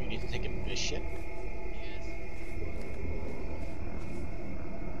 you need to take a ship? Yes.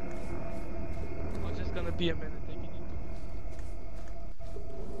 I'm just gonna be a minute taking it.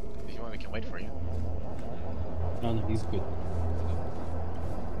 If you want, we can wait for you. No, no, he's good.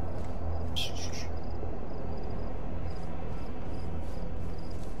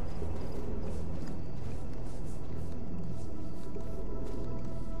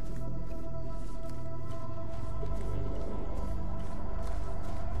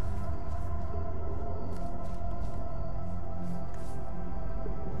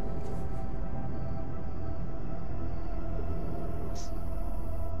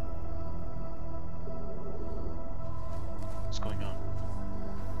 What's going on?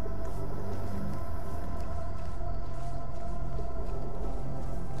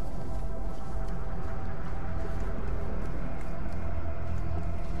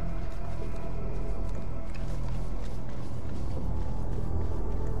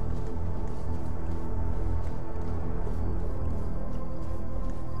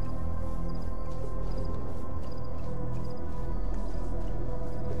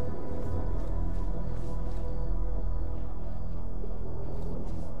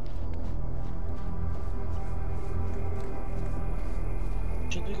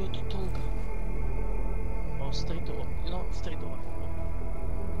 Should we go to Tolga? Or straight to... You know, straight to... What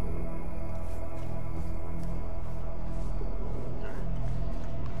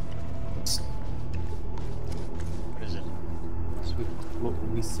is it? So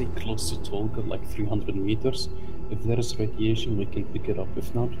we stay close to Tolga, like 300 meters. If there is radiation, we can pick it up.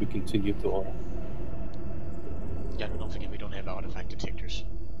 If not, we continue to Aura. Yeah, but don't forget we don't have artifact detectors.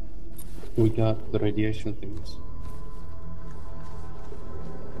 We got the radiation things.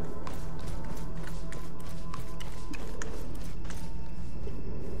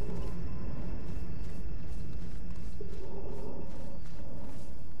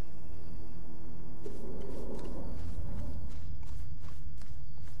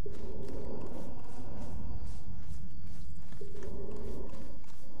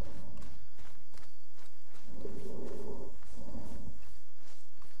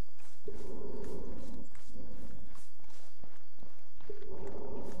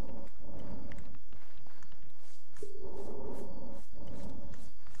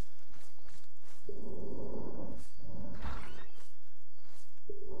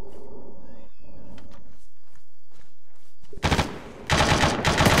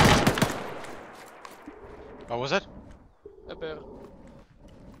 What was it? A bear.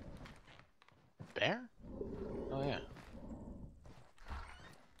 Bear? Oh yeah.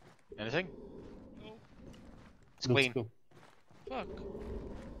 Anything? No. It's Let's clean. go. Fuck.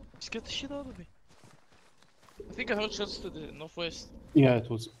 Scared the shit out of me. I think I heard shots to the northwest. Yeah, it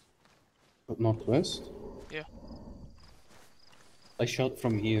was northwest. Yeah. I shot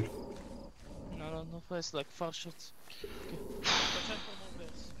from here. No, northwest, like far shots. Okay. Watch out for more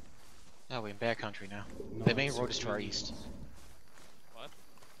bears. Oh, we're in bear country now. No, The main it's road is to our Ukrainians. east. What?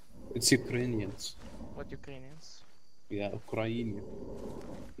 It's Ukrainians. What Ukrainians? Yeah, Ukrainian.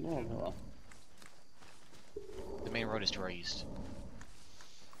 No. The main road is to our east.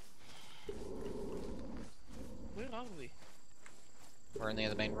 Where are we? We're in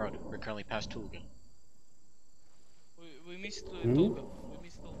the main road. We're currently past Tulga. We missed Hmm? Tolga. We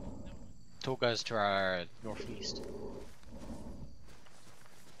missed Tolga. Never mind. Tulga is to our northeast.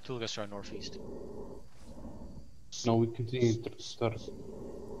 Tulga is to our northeast. No, we continue to start.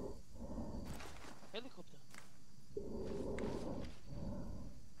 Helicopter.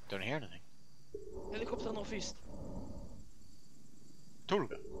 Don't hear anything. Helicopter northeast.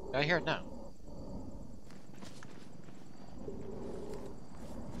 Tulga. I hear it now.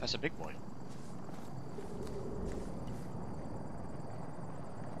 That's a big boy.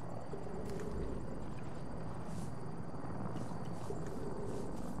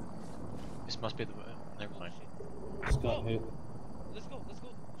 This must be the. Never mind. Just got hit. Let's go.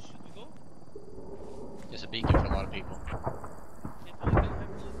 Should we go? There's a beacon for a lot of people. Yeah, but we can have a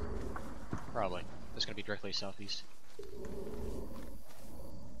look. Probably. It's gonna be directly southeast.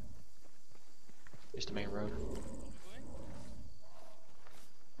 Here's the main road. Are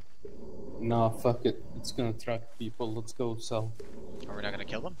we going? Nah, fuck it. It's gonna attract people. Let's go south. Are we not gonna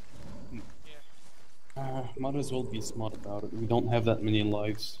kill them? Yeah. Might as well be smart about it. We don't have that many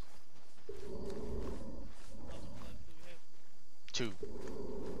lives. How much life do we have? 2.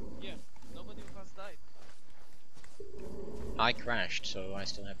 Yeah. Nobody of us died. I crashed, so I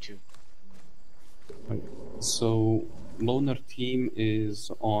still have 2. Right. So, loner team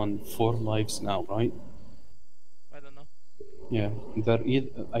is on 4 lives now, right? I don't know. Yeah,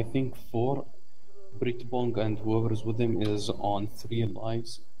 I think 4. Britbong and whoever's with him is on 3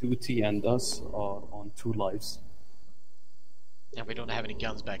 lives. Duty and us are on 2 lives. And we don't have any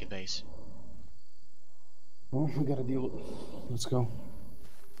guns back at base. Well, we gotta deal with it. Let's go.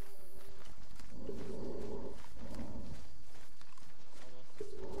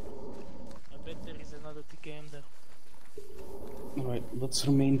 I bet there is another TKM there. Alright, let's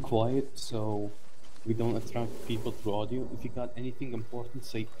remain quiet so we don't attract people through audio. If you got anything important,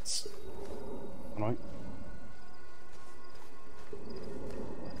 say tss. Alright?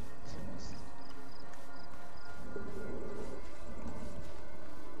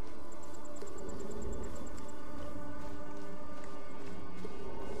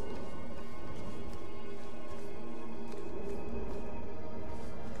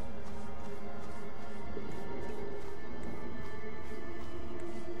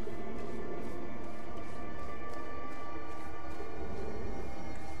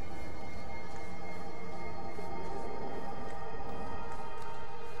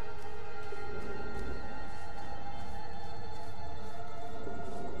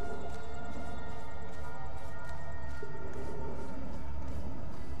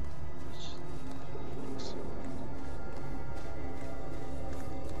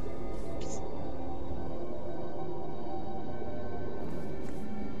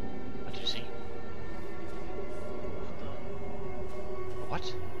 What do you see?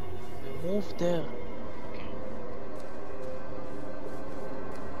 What? Move there. Okay.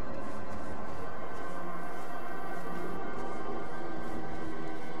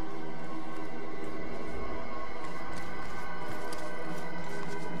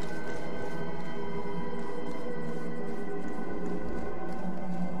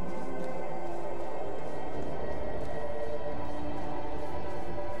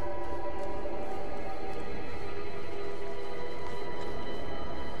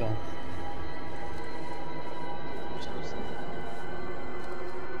 Done. Who's close?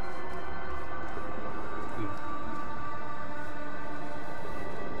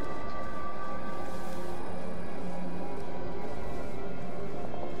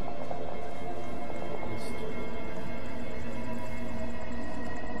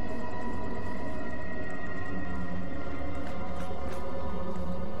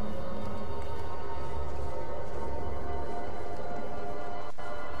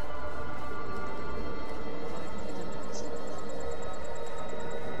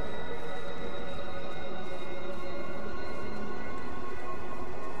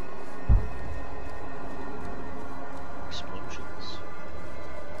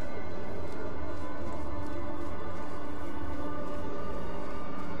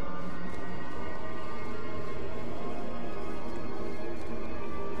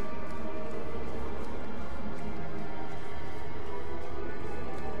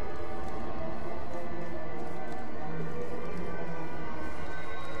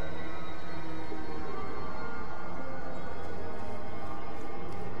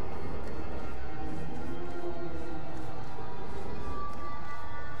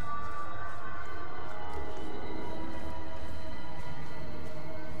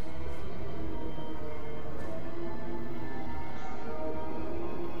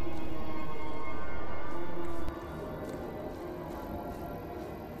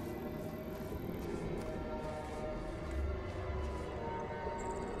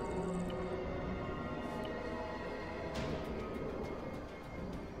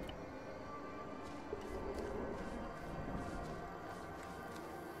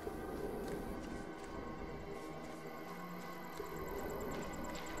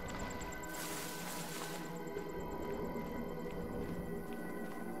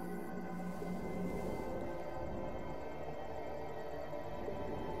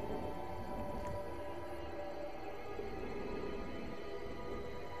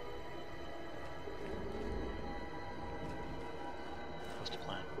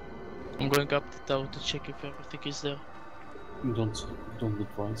 I'm going up the tower to check if everything is there. Don't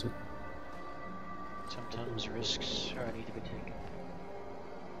advise it. Sometimes risks are need to be taken.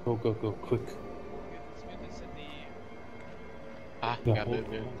 Go, quick. Ah, Yeah, got hold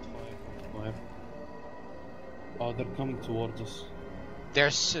moved. fire. Oh, they're coming towards us.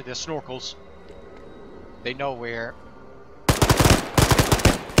 There's snorkels. They know where.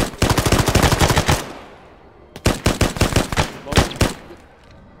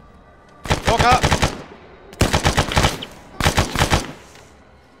 Walk up!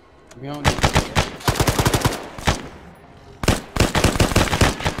 Behind you.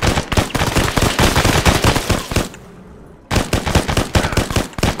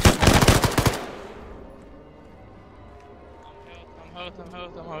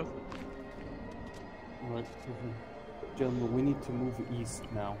 I'm hurt. Alright, gentlemen, we need to move east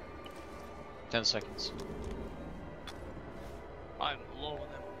now. 10 seconds. I'm low on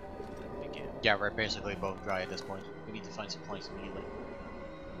them. Begin. Yeah, we're basically both dry at this point. We need to find some points immediately.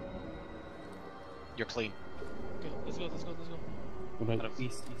 You're clean. Okay, let's go. Alright,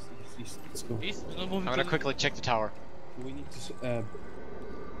 east, let's go. East, we're not moving. I'm gonna quickly check the tower. We need to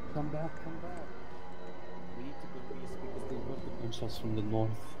come back. We need to go east because they heard the gunshots from the north.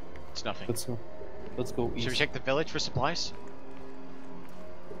 It's nothing. Let's go east. Should we check the village for supplies?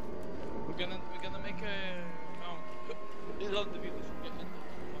 We're gonna make a round around the village. We'll get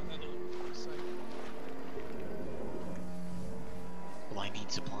another side. Well, I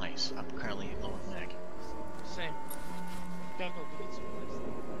need supplies. I'm currently low on mag. Same. Gotta go. We need supplies.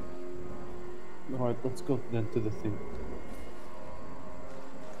 Alright, let's go then to the thing.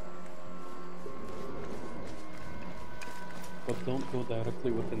 But don't go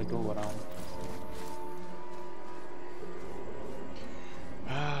directly, we're gonna go around.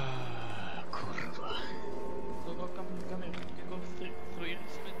 Ah, curva. Go, come here. You can go through your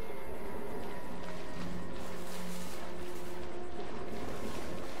split.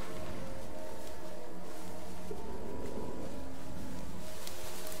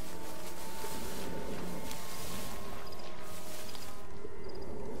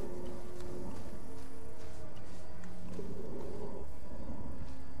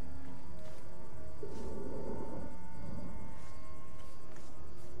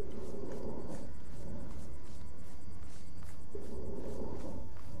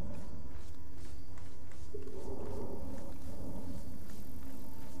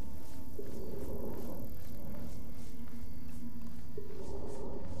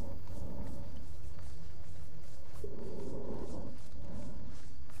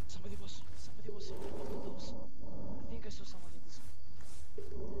 Somebody was in one of those. I think I saw someone in this one.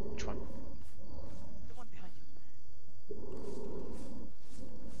 Which one? The one behind you.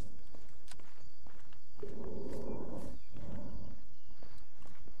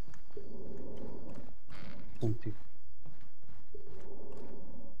 Empty.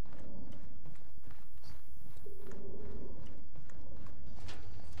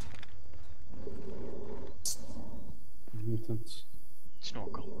 Mutants.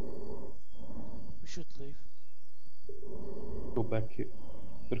 Snorkel. We should leave. Go back here.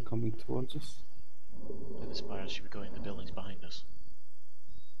 They're coming towards us. And the spires should be going in the buildings behind us.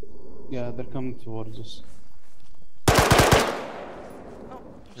 Yeah, they're coming towards us.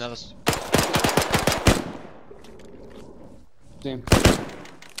 No, that's... Same.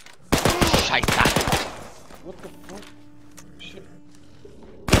 Scheiße! What the fuck? Shit.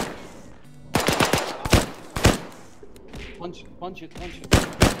 Punch it.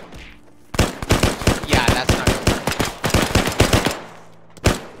 Yeah, that's not gonna work.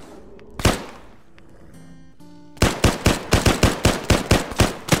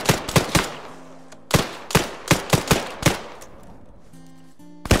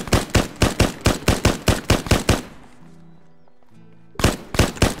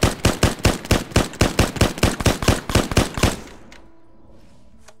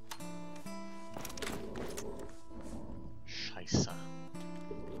 Scheiße.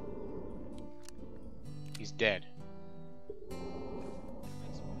 He's dead.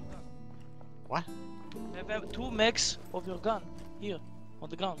 What? I have 2 mags of your gun here on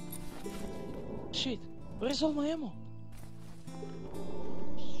the ground. Shit, where is all my ammo?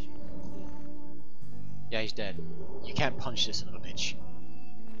 Yeah, he's dead. You can't punch this son of a bitch.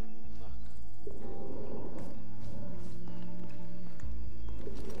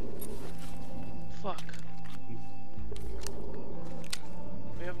 Fuck.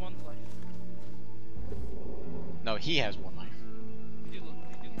 We have 1 life. No, he has 1 life.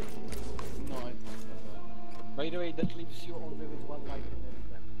 No, By the way, that leaves you only with 1 life in every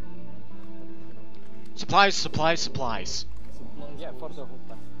time. Supplies. supplies. Yeah, for the whole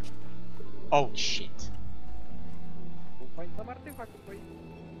time. Oh shit. Go find some artifacts, boy.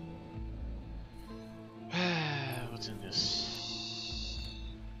 What's in this?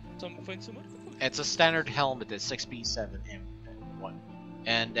 Find some artifact. It's a standard helmet, that's 6B7M1.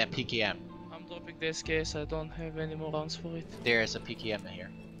 And a PKM. I'm dropping the SKS, I don't have any more rounds for it. There's a PKM in here.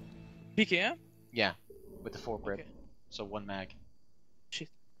 PKM? Yeah, with the 4 grip. Okay. So 1 mag. Shit.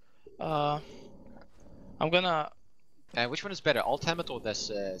 I'm gonna... Which one is better, Ultimate or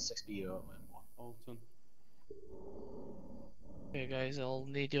this 6B1? Alton. Okay guys, I'll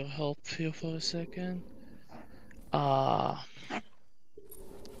need your help here for a second.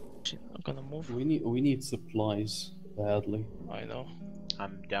 Shit, I'm gonna move. We need supplies badly. I know.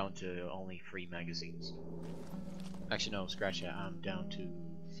 I'm down to only 3 magazines. Actually no, scratch that, I'm down to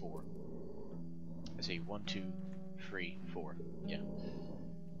 4. I see 1, 2, 3, 4. Yeah.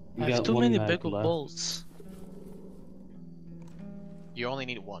 You I have got too one many mag bag of left. bolts. You only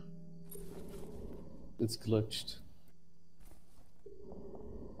need 1. It's glitched.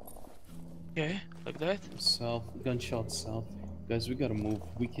 Okay, like that. South, gunshot south. Guys, we gotta move.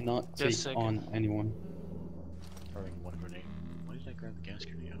 We cannot take Just a second. on anyone. Throwing 1 grenade. Why did I grab the gas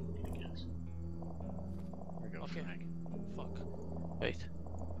grenade? I don't need a gas. There we go, Okay. frag. Fuck. Wait.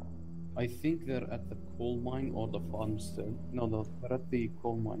 I think they're at the coal mine or the farmstead. No, they're at the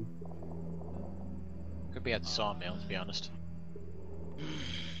coal mine. Could be at the sawmill, to be honest.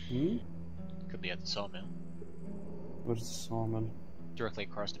 Hmm? Could be at the sawmill. Where's the sawmill? Directly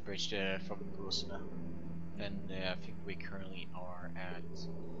across the bridge from Bohemia. And I think we currently are at...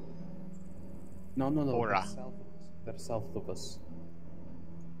 No, Aura. they're south of us. They're south of us.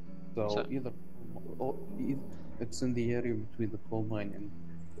 So So- either, it's in the area between the coal mine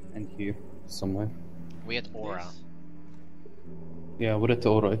and here somewhere. We at Aura. This? Yeah, we're at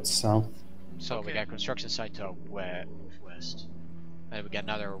Aura. It's south. So we Okay. got construction site to our west. And we got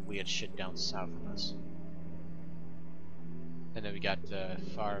another weird shit down south of us. And then we got the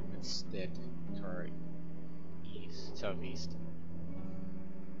farm instead to our east, southeast.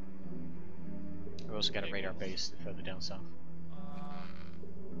 We also got a radar base further down south.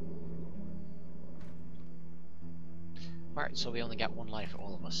 Alright, so we only got 1 life,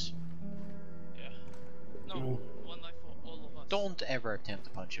 all of us. Yeah. No, No. 1 life for all of us. Don't ever attempt to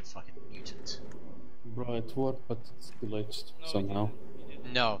punch a fucking mutant. Bro, it worked, but it's glitched No, somehow. we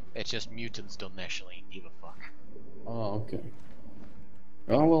didn't. No, it's just mutants don't actually give a fuck. Oh, okay.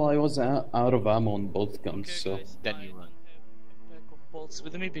 Oh, well, I was out of ammo on both guns, Okay, so... guys, Then I you don't run. have a pack of bolts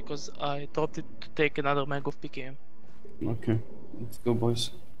with me because I dropped it to take another mag of PKM. Okay, let's go,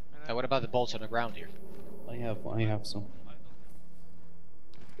 boys. And what about the bolts on the ground here? I have some.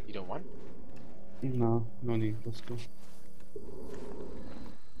 You don't want? No need, let's go.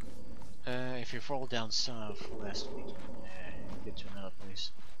 If you fall down southwest, we can get to another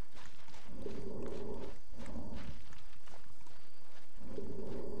place.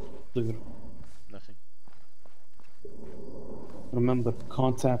 Clear. Nothing. Remember,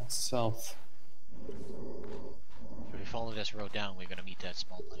 contact south. If we follow this road down, we're gonna meet that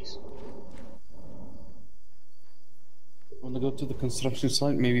small place. Wanna go to the construction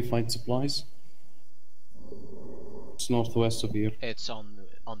site, maybe find supplies? It's northwest of here. It's on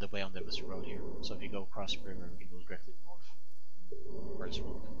the way on this road here. So if you go across the river, we can go directly north. Where it's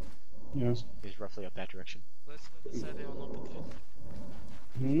from. Yes. It's roughly up that direction. Let's let the Saturday on open field.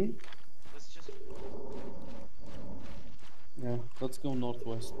 Hmm? Let's just... Yeah, let's go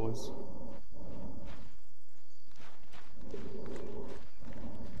northwest, boys.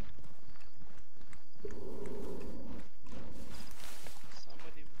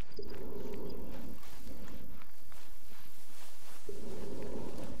 Somebody...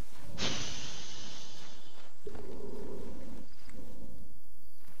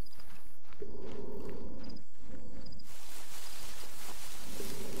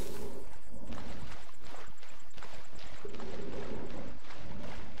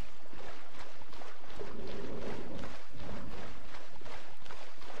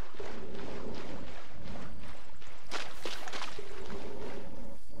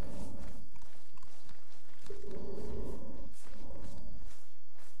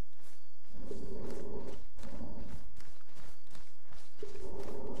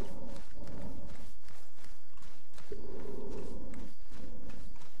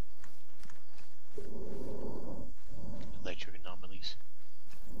 Electric anomalies.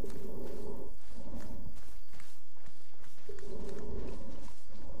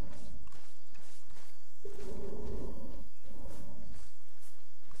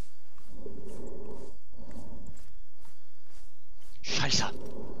 Scheiße!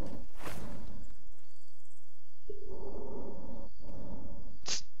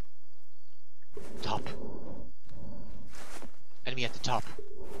 top.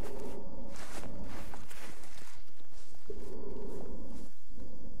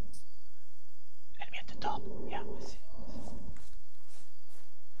 Enemy at the top. Yeah, I see.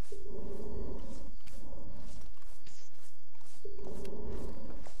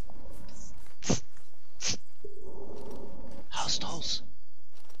 Hostiles.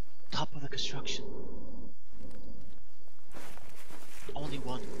 Top of the construction. Only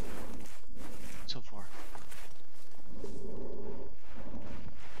one. So far.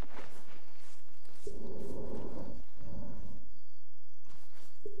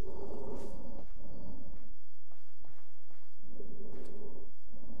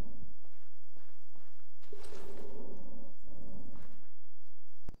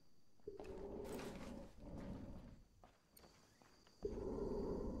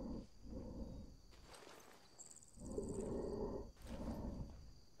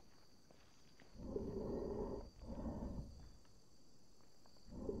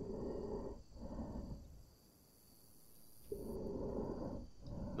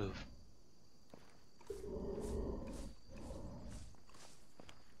 Move.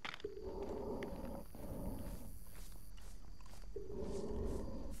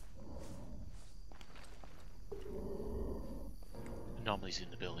 Anomalies in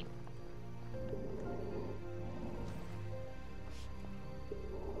the building.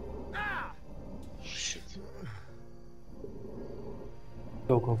 Shit.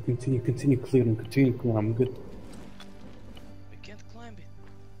 Go, continue clearing, I'm good. We can't climb it.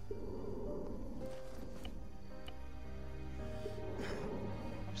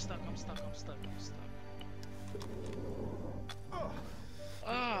 I'm stuck.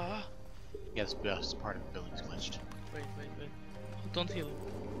 Ah! Yeah, this best part of the building's glitched. Wait. Don't heal him.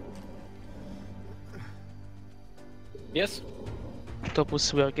 Yes?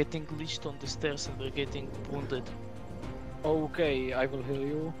 Topus, we are getting glitched on the stairs and we're getting wounded. Okay, I will heal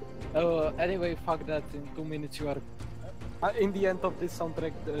you. Anyway, fuck that. In 2 minutes you are... in the end of this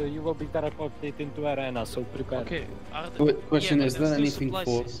soundtrack, you will be teleported into arena, so prepare. Okay, are the... Wait, question, but is there there's anything supplies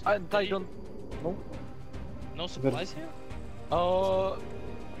for... here. I don't... No? No supplies here?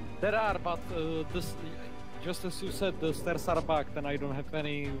 There are, but this... Just as you said, the stairs are backed and I don't have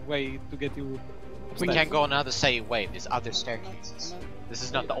any way to get you We upstairs. can't go another same way. There's other staircases. This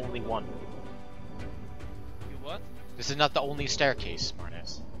is not the only one. You what? This is not the only staircase,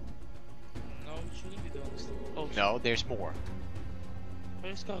 smartass. No, it shouldn't be the honest. Oh, No, there's more.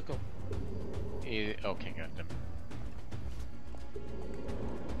 where's cargo? Okay, got them.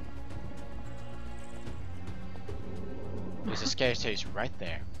 There's a staircase right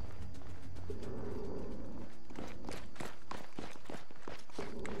there.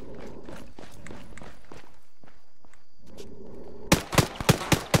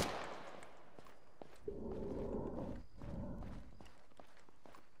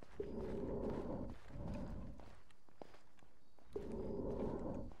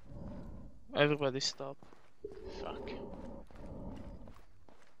 Everybody stop. Fuck.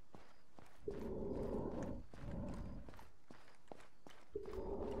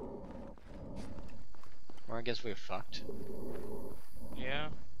 Well, I guess we're fucked. Yeah.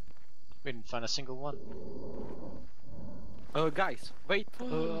 We didn't find a single one. Guys, wait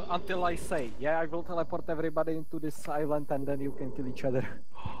until I say. Yeah, I will teleport everybody into this island and then you can kill each other.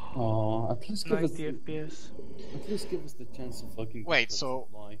 Oh, at least give us 90 FPS. at least give us the chance of fucking... Wait, so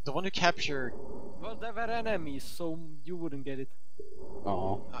the one who captured... Well, they were enemies, so you wouldn't get it.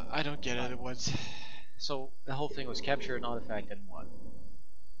 Oh. I don't get it. It was... So the whole thing was capture an artifact and what?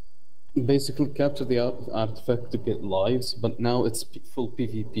 Basically capture the artifact to get lives, but now it's full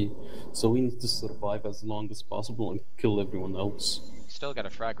PvP, so we need to survive as long as possible and kill everyone else. Still got a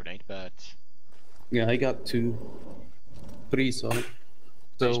frag grenade, but... Yeah, I got 3, sorry.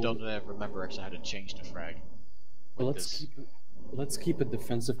 I just don't remember actually how to change the frag. with this. Let's keep a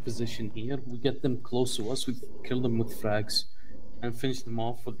defensive position here. We get them close to us, we kill them with frags, and finish them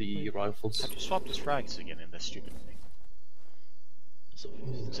off with the rifles. I have to swap these frags again in this stupid thing.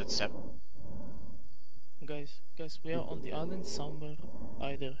 Is it 7? Guys, we are on the island somewhere,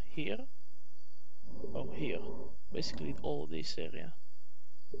 either here or here. Basically, all this area.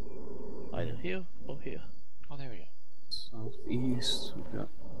 Either here or here. Oh, there we go. Southeast, we got...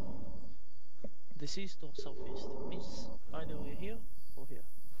 This east or southeast. Means either we're here or here.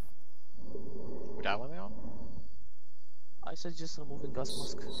 What island are we on? I suggest removing gas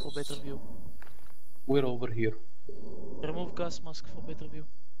mask for better view. We're over here. Remove gas mask for better view.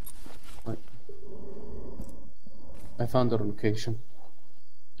 Right. I found the location.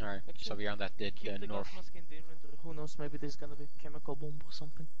 Alright, so we're on that dead Keep the north. gas mask in the inventory. Who knows, maybe there's gonna be a chemical bomb or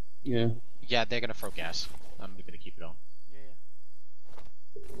something. Yeah. Yeah, they're gonna throw gas. I'm gonna keep it on. Yeah.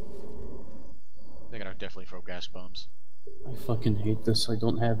 definitely throw gas bombs. I fucking hate this. I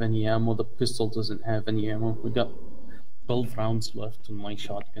don't have any ammo. The pistol doesn't have any ammo. We got 12 rounds left on my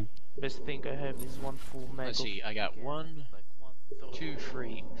shotgun. Best thing I have is one full mag. Let's see, I got of one, like 2,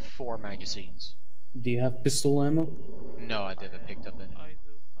 3, 4 magazines. Do you have pistol ammo? No, I never picked up any. I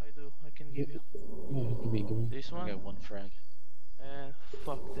do. I can give you Yeah, give me. this I one. got 1 frag. And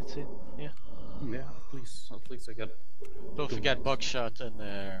fuck, that's it. Yeah. Yeah, at least I got. Don't forget buckshot and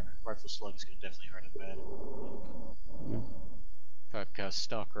rifle slug is gonna definitely hurt him bad. Yeah. Because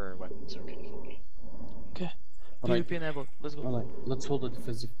Stalker weapons are kinda funky. Okay. Alright. PvP enable. Let's go. Alright, let's hold a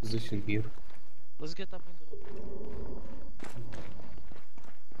defensive position here. Let's get up on the roof.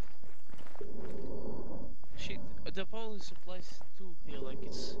 Shit, the power supplies too here, like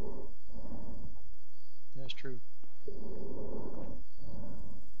it's. Yeah, it's true.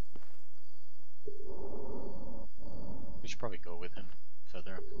 We should probably go with him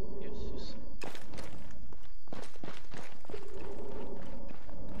further up. Yes.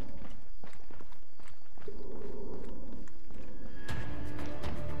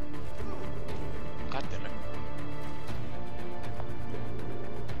 God damn it.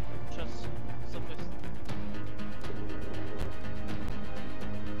 Just southwest.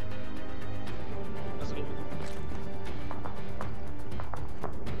 Let's go.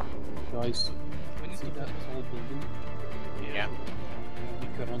 Guys, We need see to that tall building? Yeah. We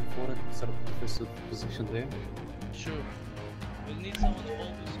can run for it, set up a defensive position there. Sure. We'll need someone to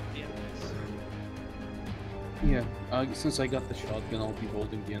hold this on the entrance. Yeah, since I got the shotgun, I'll be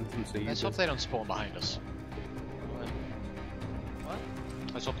holding the entrance. So you Let's guys- hope they don't spawn behind us. What?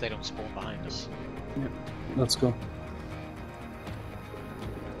 Let's hope they don't spawn behind us. Let's go.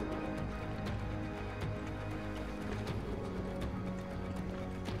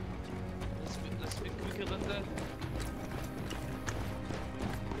 Let's be quicker than that.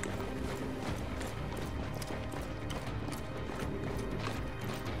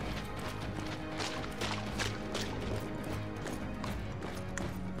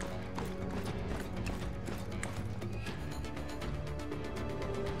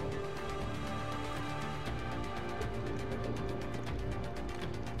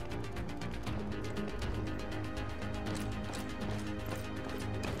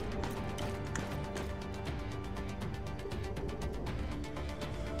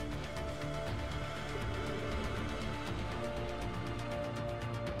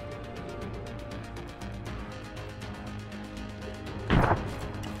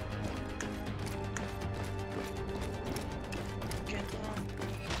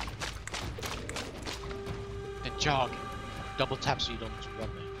 And jog. Double tap so you don't run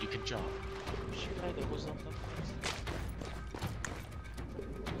there. You can jog. Shit, there was not that fast.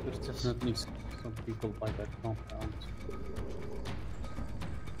 There's definitely some people by that compound.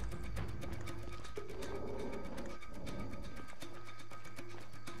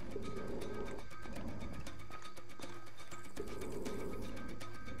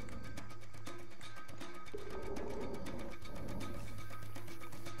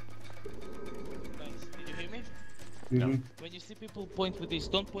 Guys, did you hear me? Mhm. When you see people point with this,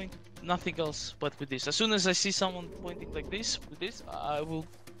 don't point nothing else but with this. As soon as I see someone pointing like this, with this, I will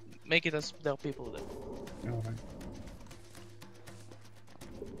make it as there are people there. Alright.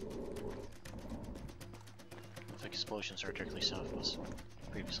 Looks like explosions are directly south of us.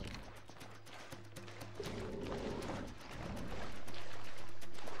 Previously.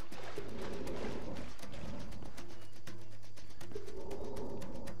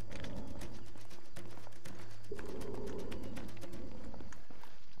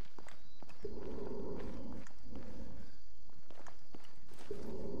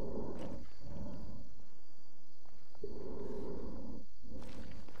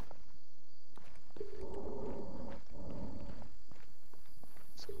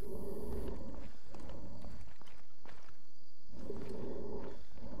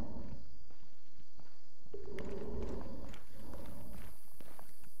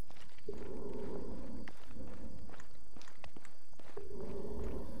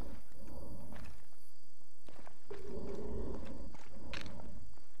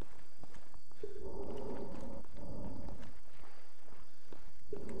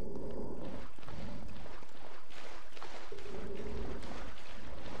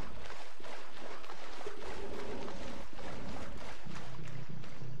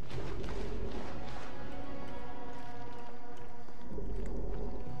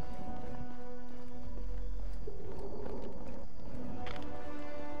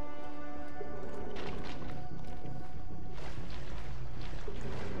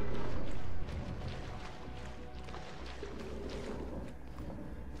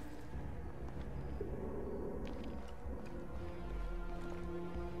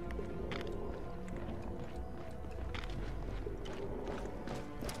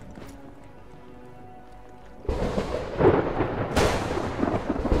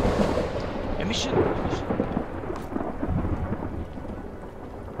 Mission.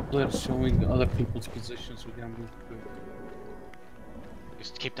 Players showing other people's positions. We're gonna move quick.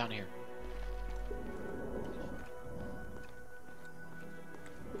 Just keep down here.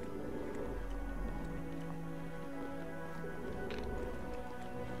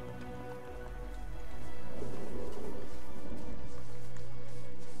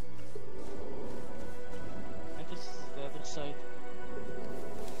 And this is the other side.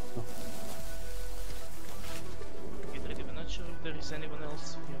 Get ready, we're not sure if there is anyone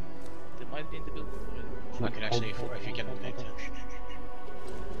else here. They might be in the building already. I can actually, if you can make it.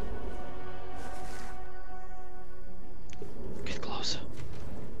 Get closer.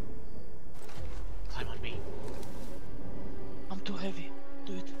 Climb on me. I'm too heavy.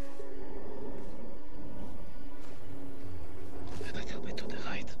 Do it. And a little bit to the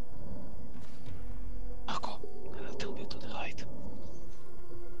right. Marco, and a little bit to the right.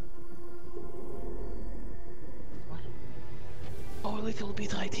 What? Oh, a little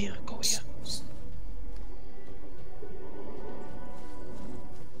bit right here. Go here.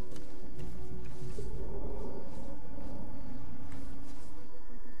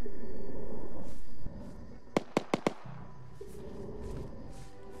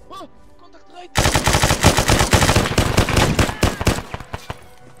 Oh, contact right.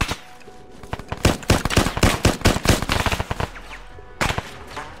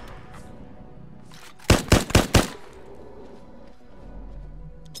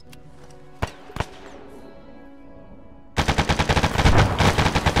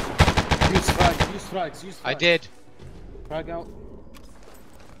 Use frags, use frags, use frags. I did. Frag out.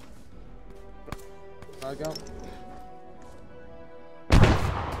 Frag out.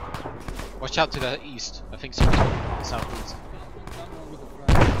 Watch out to the east. I think someone's going to the southeast. Down one with the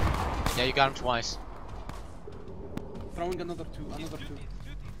frag. Yeah, you got him twice. Throwing another two, another two.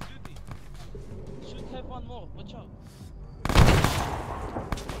 Should have one more. Watch out.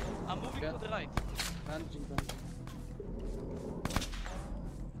 I'm moving Yeah. to the right. Bandaging, bandaging.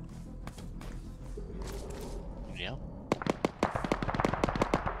 Yeah.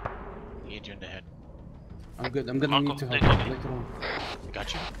 He hit you in the head. I'm good, I'm gonna Marco, need to they help got you me. later on. I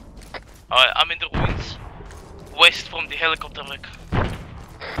got you. I'm in the ruins. West from the helicopter wreck.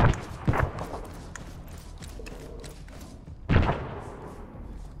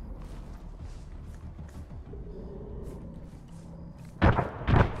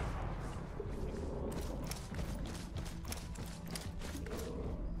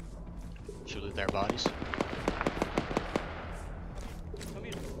 Should loot their bodies. Come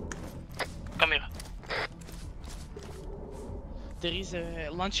here. Come here. There is a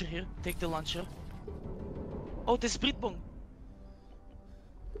launcher here. Take the launcher. Oh, there's Britbong.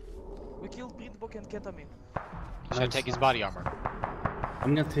 We killed Britbong and Ketamine. Should I take his body armor?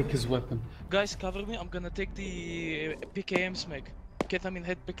 I'm gonna take his weapon. Guys, cover me. I'm gonna take the PKM smeg. Ketamine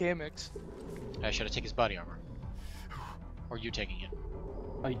had PKMX. Should I take his body armor? Or you taking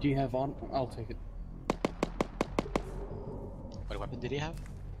it? Do you have on? I'll take it. What weapon did he have?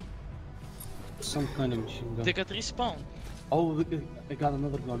 Some kind of machine gun. They got respawn. Oh, I got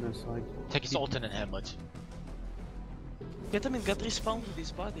another gun inside. Take his alternate helmet. Ketamine got respawned with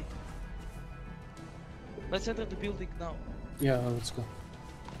his body. Let's enter the building now. Yeah, let's go.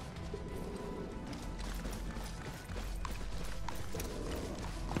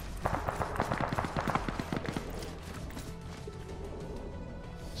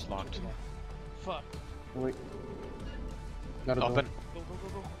 It's locked. Fuck. Wait. Gotta Open. Go, go,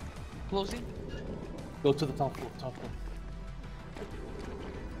 go, go. Closing. Go to the top floor, top floor.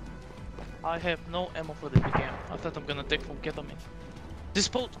 I have no ammo for the PKM. I thought I'm gonna take from Ketamine.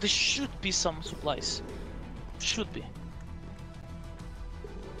 There should be some supplies. Should be.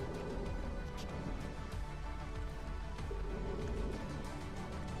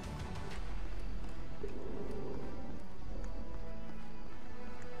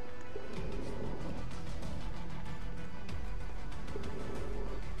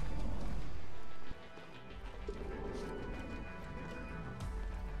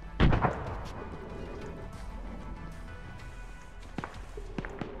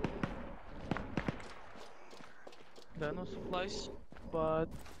 There are no supplies, but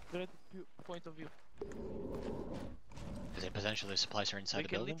great point of view. Is there potentially supplies are inside We the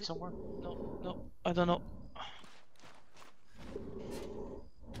can building leave it- somewhere? No, no, I don't know.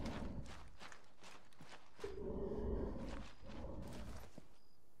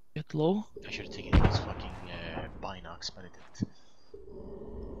 Get low. I should have taken his fucking binocs, but I didn't.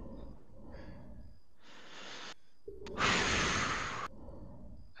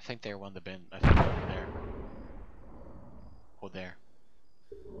 I think they're one the bin. I think they're over there. Or there.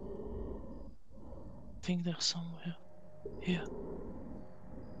 I think they're somewhere here.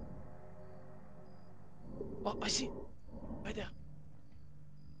 Oh, I see! Right there!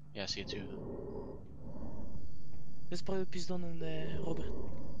 Yeah, I see it too. There's probably Piston and Robert.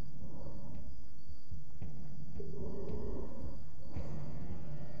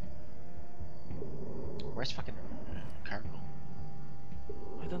 Where's fucking Cargo?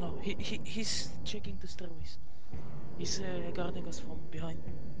 I don't know. He's checking the stairways. He's guarding us from behind.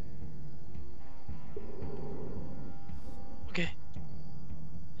 Okay.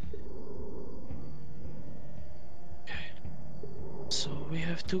 Okay. So we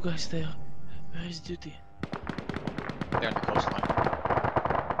have two guys there. Where is Duty? They're on the coastline.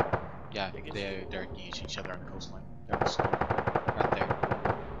 Yeah, they're engaging each other on the coastline. They're on the slope. Right there.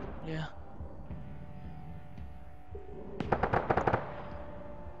 Yeah.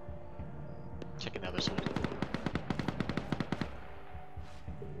 Checking the other side.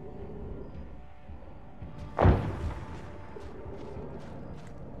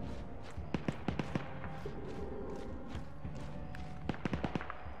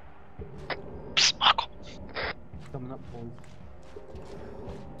 Coming up, boys.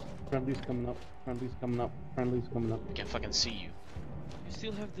 Friendly's coming up. Friendly's coming up. Friendly's coming up. I can fucking see you. You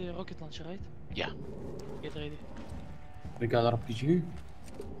still have the rocket launcher, right? Yeah. Get ready. We got RPG.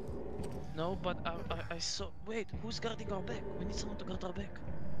 No, but I saw. Wait, who's guarding our back? We need someone to guard our back.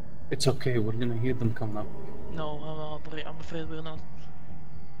 It's okay, we're gonna hear them coming up. No, I'm afraid we're not.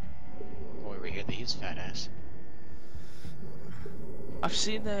 Boy, we hear his fat ass. I've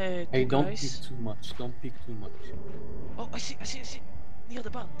seen Hey, two don't guys. peek too much. Don't peek too much. Oh, I see. Near the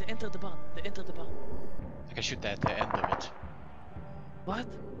barn. They enter the barn. I can shoot that the end of it. What?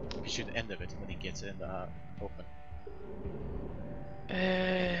 I can shoot the end of it when he gets in the open.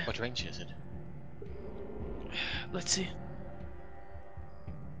 What range is it? Let's see.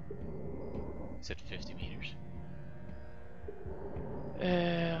 Is it 50 meters?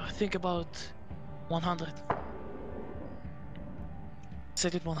 I think about 100.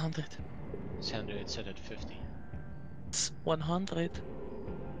 Set it 100. It's set at 50. It's 100.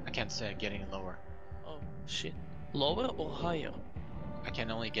 I can't say getting lower. Oh shit. Lower or higher? I can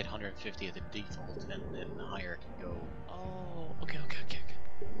only get 150 at the default, and then higher can go. Oh, okay.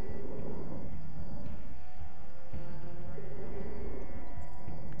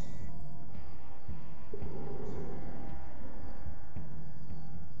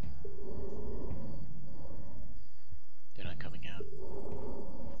 They're not coming out.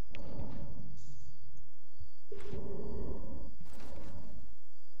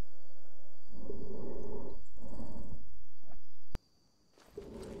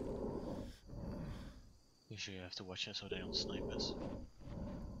 You sure you have to watch us so they don't snipe us?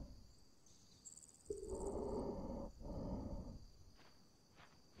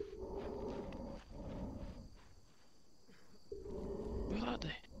 Where are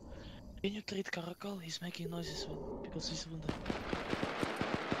they? Can you treat Caracal? He's making noises because he's wounded.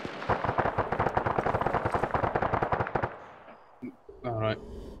 Alright.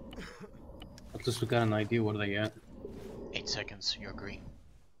 At least we got an idea where they at. 8 seconds, you're green.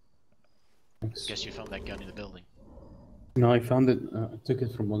 Thanks. Guess you found that gun in the building. No, I found it. I took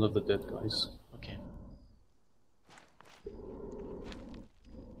it from one of the dead guys. Okay.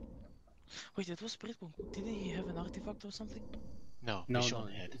 Wait, it was Britbon. Didn't he have an artifact or something? No, No, visual no,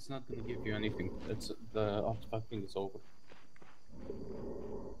 on head. it's not gonna give you anything. It's the artifact thing is over.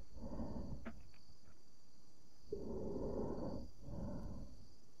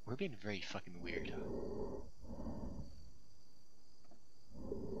 We're being very fucking weird.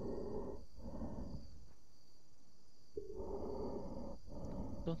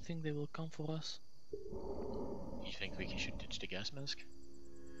 Don't think they will come for us. You think we should ditch the gas mask?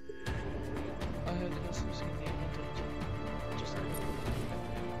 I heard it was something in the inventory. Just what is that?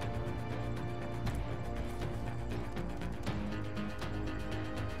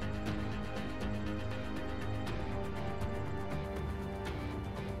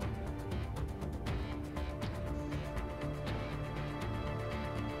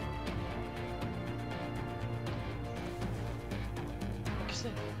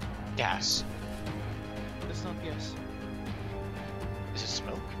 Gas. That's not gas. Is it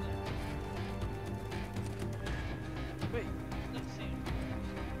smoke? Wait, let's see.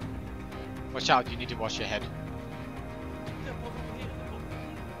 Watch out, you need to watch your head. They're probably here.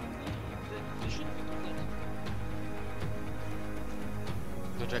 They shouldn't be doing that.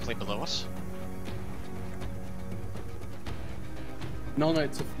 Go directly below us. No,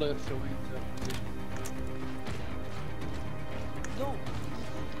 it's a flare showing. No!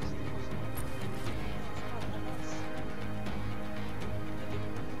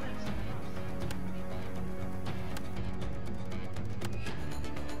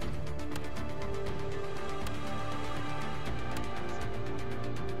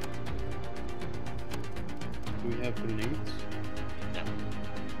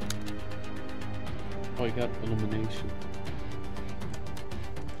 Oh, I got illumination.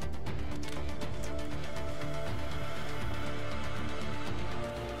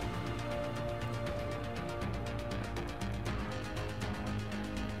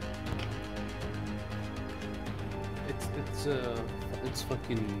 It's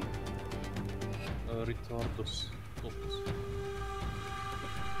fucking retardus. Focus.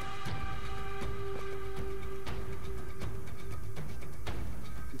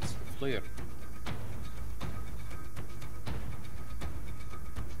 It's a flare.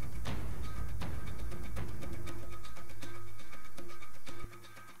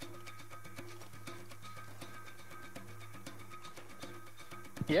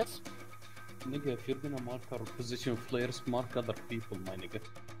 Yes? Nigga, if you're gonna mark our position flares, mark other people, my nigga.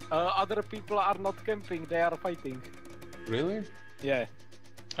 Other people are not camping, they are fighting. Really? Yeah.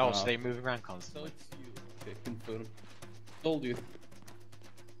 Oh, so they're moving around constantly. So it's you. Okay, confirm. Told you.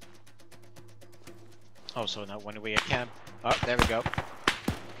 Oh, so now when we at camp? Oh, there we go.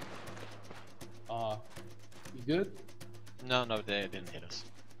 You good? No, they didn't hit us.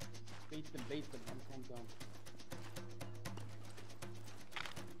 Bait them, I'm calm down.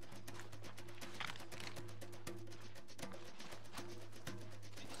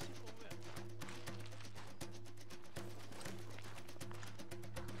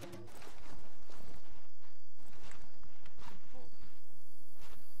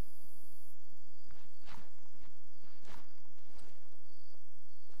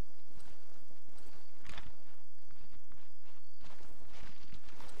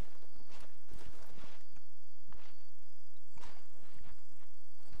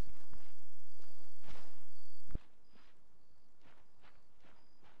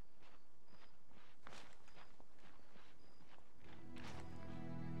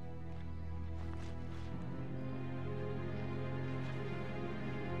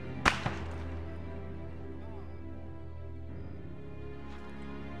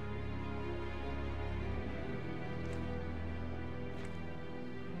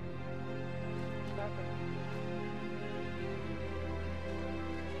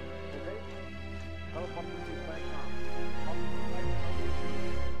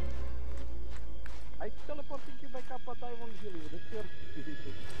 I'm teleporting you back up, but I won't heal you. That's your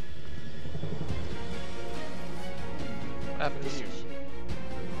stupidity. What happened to you?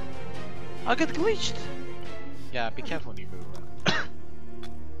 I got glitched. Yeah, be careful when you move around.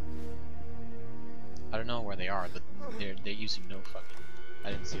 I don't know where they are, but they're using no fucking. I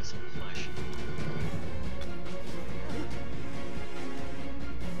didn't see a single flash.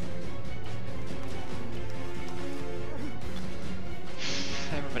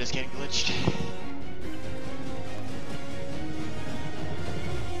 Everybody's getting glitched.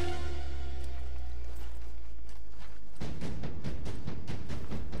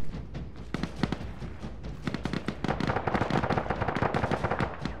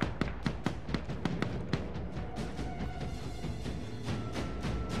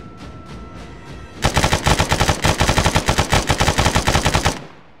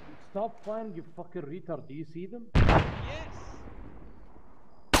 Stop flying, you fucking retard. Do you see them? Yes.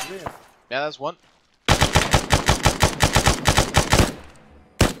 Where? Yeah, that's one. At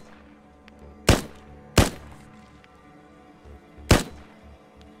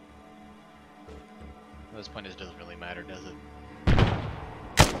this point, it doesn't really matter, does it?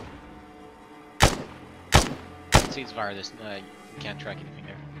 Ceasefire, this you can't track anything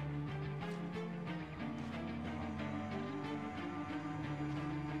there.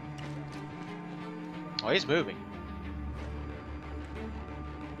 Oh, he's moving.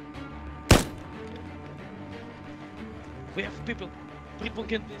 We have people. People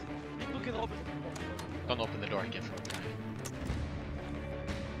can open. Don't open the door, get from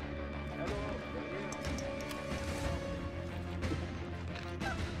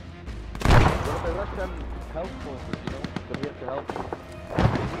The Russian health forces, you know? They're here to help.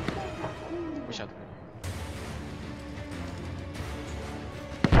 Push out.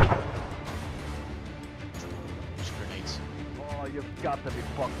 Push grenades. Oh, you've got to be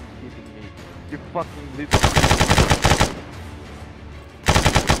fucking kidding me. You fucking little...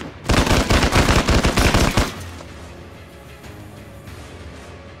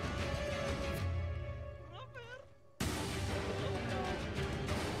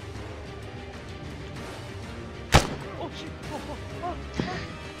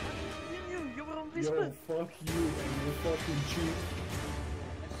 Yo, fuck you and you fucking cheat.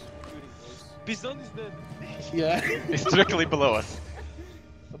 Bizon is dead. Yeah. It's directly below us.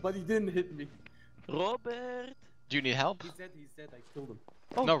 But he didn't hit me. Robert. Do you need help? He's dead, I killed him.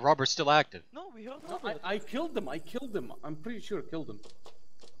 Oh. No, Robert's still active. No, we heard No, Robert. I killed him, I'm pretty sure I killed him.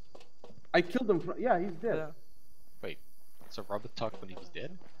 I killed him. Yeah, he's dead. Да. Wait, so Robert talked when he was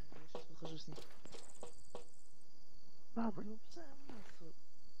dead? Выхожу с ним. Пап, ну нахуй.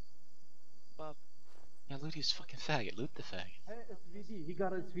 Пап. Yeah, loot his fucking faggot. Loot the faggot. Hey, SVD. He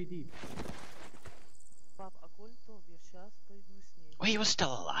got SVD. Пап, а коль то, я сейчас пойду с ней. Wait, he was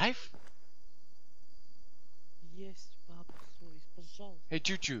still alive? Есть, папа, совесть, пожалуйста. Hey,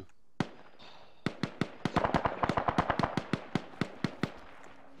 Choo-Choo.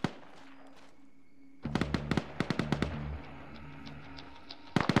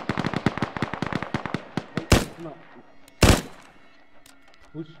 No.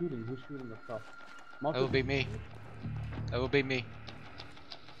 Who's shooting? Who's shooting the top? That will be me. That will be me.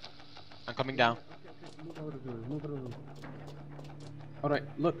 I'm coming down. Okay, move out of the move out of the Alright,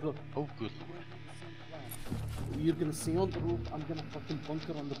 look. Oh, good. You're gonna stay on the roof, I'm gonna fucking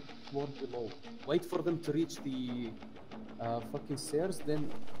bunker on the floor below. Wait for them to reach the fucking stairs,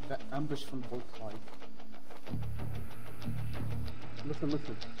 then ambush from both sides.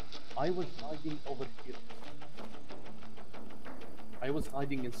 Listen. I was hiding over here. I was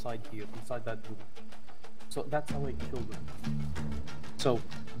hiding inside here, inside that room. So that's how I killed them. So,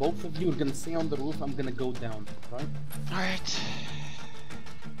 both of you are gonna stay on the roof, I'm gonna go down, right? Alright.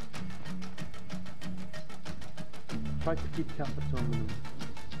 Try to keep capital on them.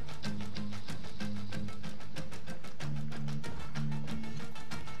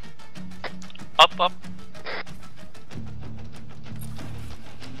 Up.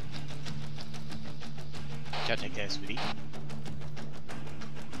 Gotta take that, sweetie.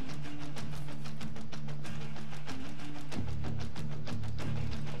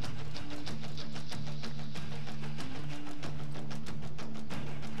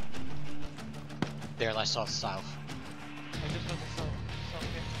 There, I saw south. I just got the sound.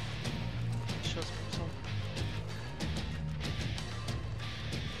 Okay. Shows me some.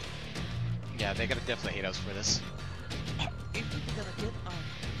 Yeah, they're gonna definitely hate us for this. If we're gonna get up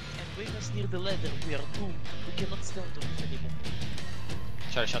and bring us near the ladder, we are doomed. We cannot stay on the roof anymore.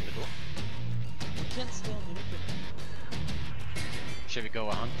 Try to shut the door. We can't stay on the roof anymore. Should we go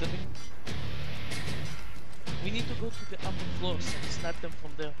hunt them? We need to go to the upper floors and snap them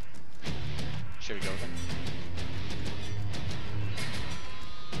from there. Should we go then?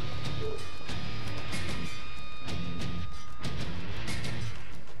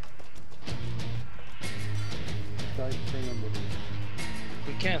 Guys, stay on the roof.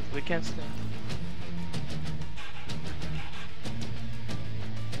 We can't stay.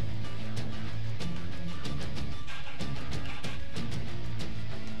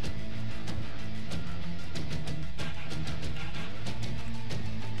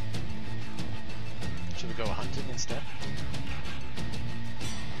 Should we go hunting instead?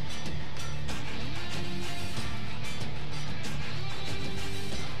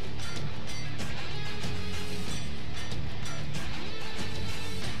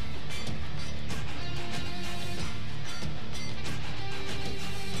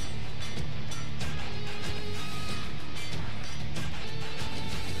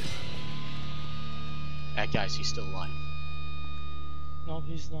 Guys, he's still alive. No,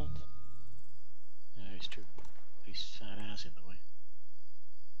 he's not. Yeah, he's true. He's fat ass in the way.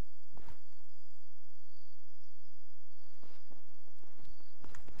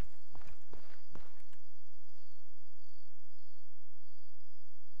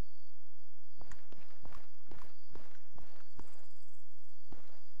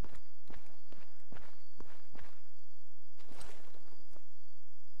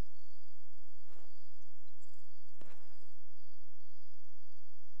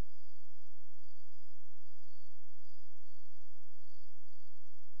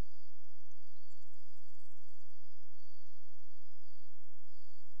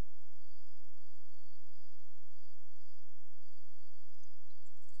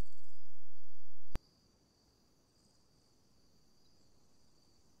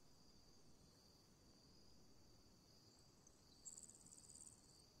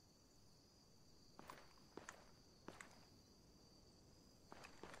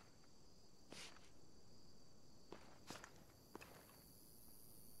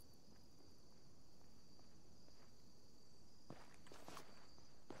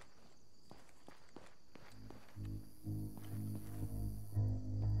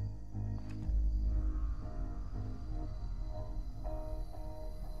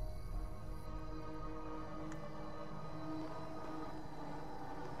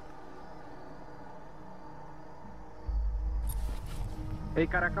 Hey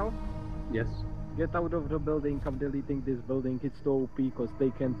Caracal, Yes. get out of the building. I'm deleting this building. It's too OP because they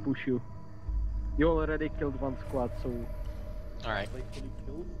can push you. You already killed one squad, so Alright. Like fully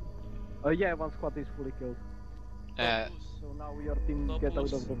killed? Yeah, one squad is fully killed. So now your team Top get out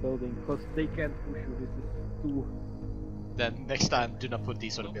loose. of the building, because they can't push you, this is too... Then next time, do not put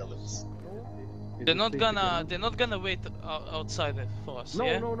these on the buildings. They're not gonna wait outside it for us, No,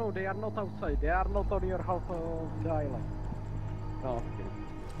 yeah? no, they are not outside, they are not on your half of the island. Oh, okay.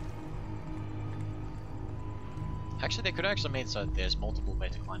 Actually, they could actually make so that there's multiple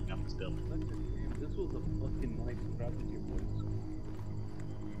ways of climbing up this building. This was a fucking nice strategy, boys.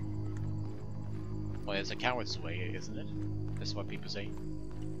 Well, it's a coward's way, isn't it? That's what people say.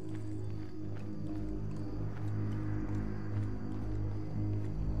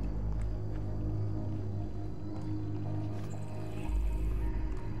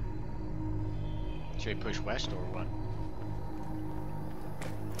 Should we push west or what?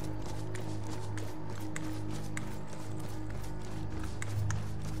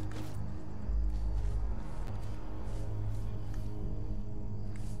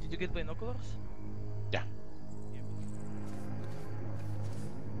 Did you get binoculars? Yeah.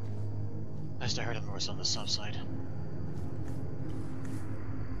 I still heard of course on the south side.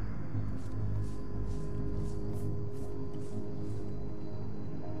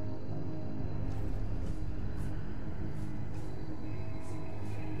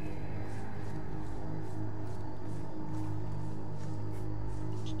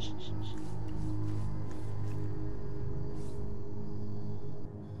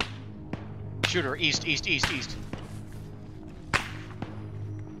 Shooter, east.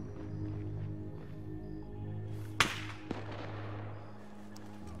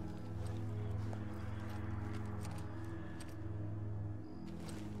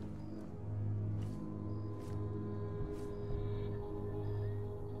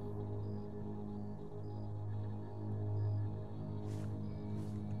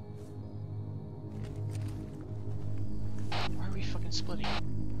 Why are we fucking splitting?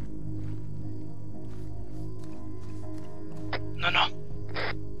 No. I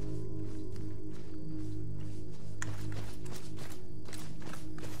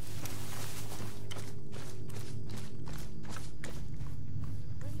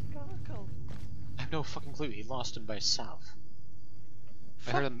have no fucking clue. He lost him by south.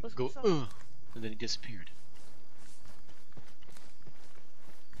 I heard him go, and then he disappeared.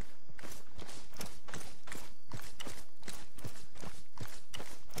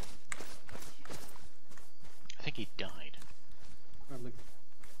 I think he died.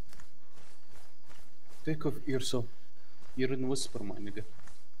 Take off yourself. You're in Whisper, my nigga.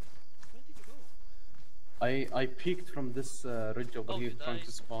 Where did you go? I peeked from this ridge over here you trying died.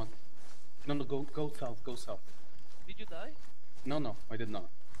 to spawn. No, go south. Did you die? No, I did not.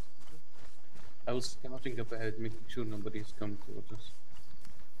 I was scouting up ahead, making sure nobody's coming towards us.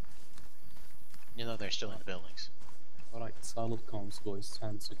 You know they're still in the buildings. Alright, solid comms, boys.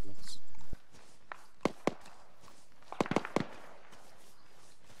 Hand signals.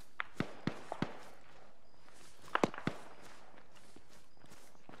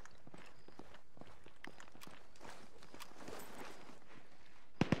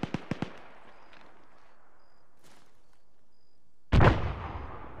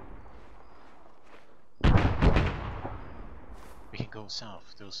 We can go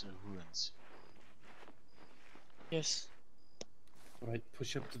south. Those are ruins. Yes. Alright,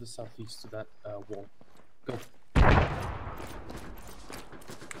 push up to the southeast to that wall. Go.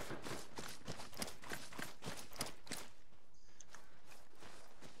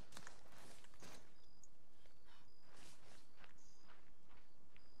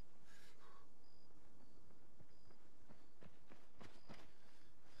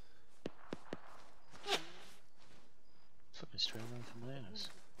 Fucking straight away from bananas.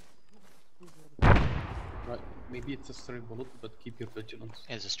 Right, maybe it's a stray bullet, but keep your vigilance.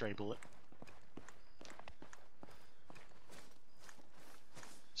 As a stray bullet.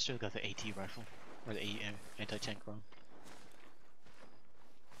 Still got the AT rifle. Or the anti-tank round.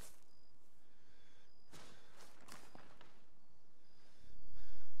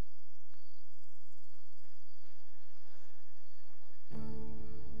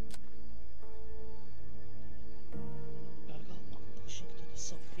 Gargle, I'm pushing to the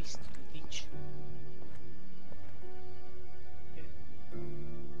southeast to the beach. Okay.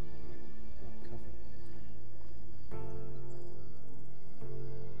 Grab cover.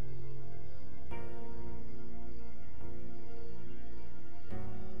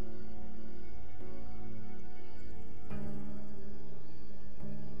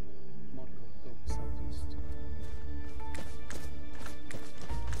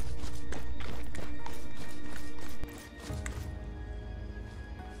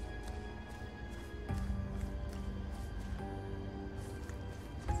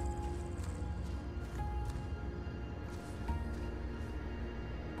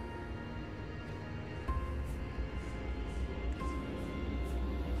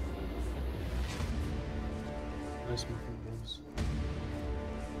 smoking bombs.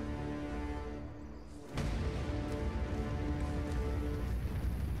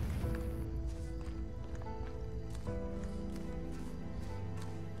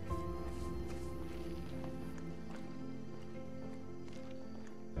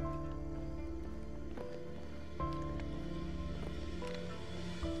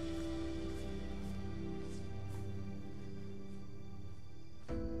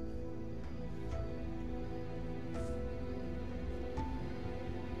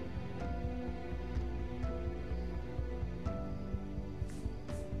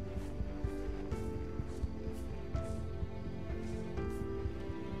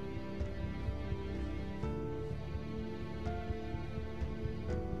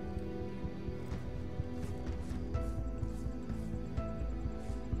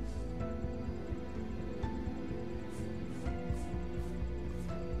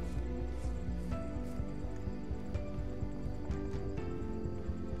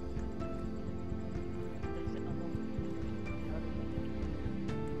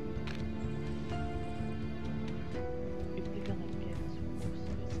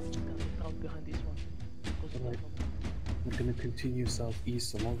 Alright. We're gonna continue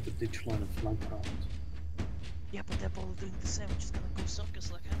southeast along the ditch line and flank around. Yeah, but they're both doing the same. We're just gonna go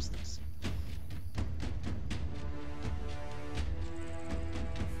circus like hamsters.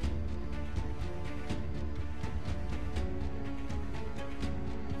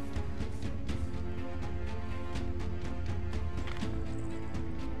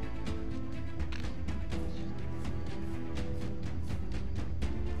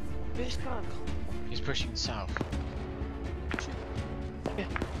 Where's Clark? He's pushing south. Yeah,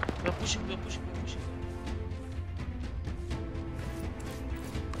 we're pushing, we're pushing, we're pushing.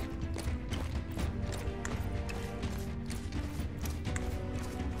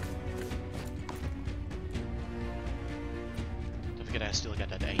 Don't forget I still got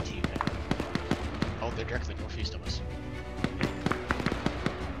that AT there. Oh, they're directly northeast of us.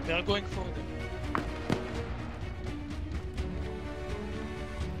 They are going for them.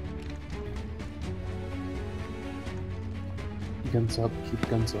 Guns up, keep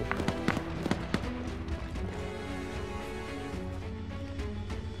guns up.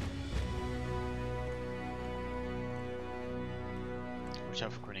 Watch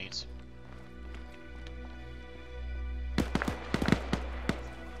out for grenades.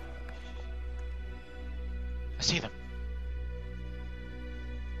 I see them.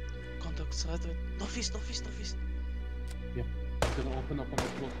 Contact side. Northeast, northeast, northeast. Yep. You're gonna open up on the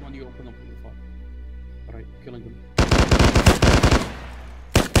close one, you open up on the far. Alright, killing them.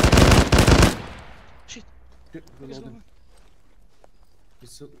 Shit. Good, What is reloading. going on?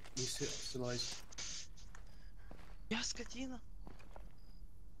 He's still alive. Я скотина.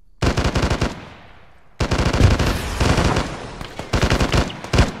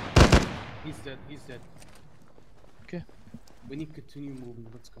 He's dead, he's dead. Okay. We need to continue moving,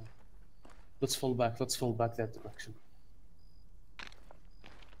 let's go. Let's fall back that direction.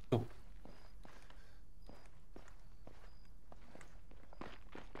 Go.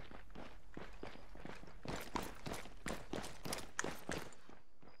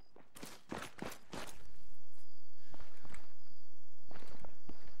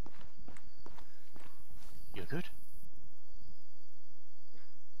 You're good?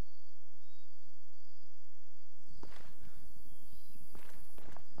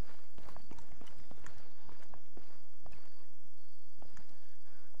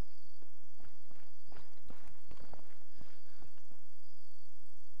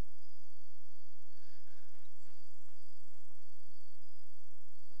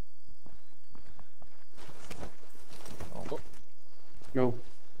 Go.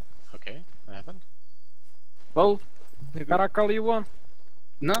 Okay, what happened? Well, Caracal you won.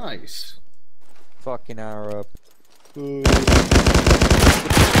 Nice. Fucking Arab.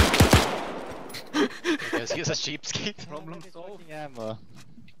 Because he has a cheapskate problem. Fucking ammo.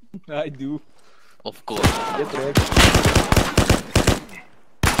 I do. Of course. Get ready.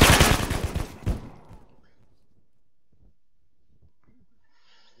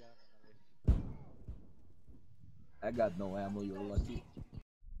 I got no ammo, you're lucky.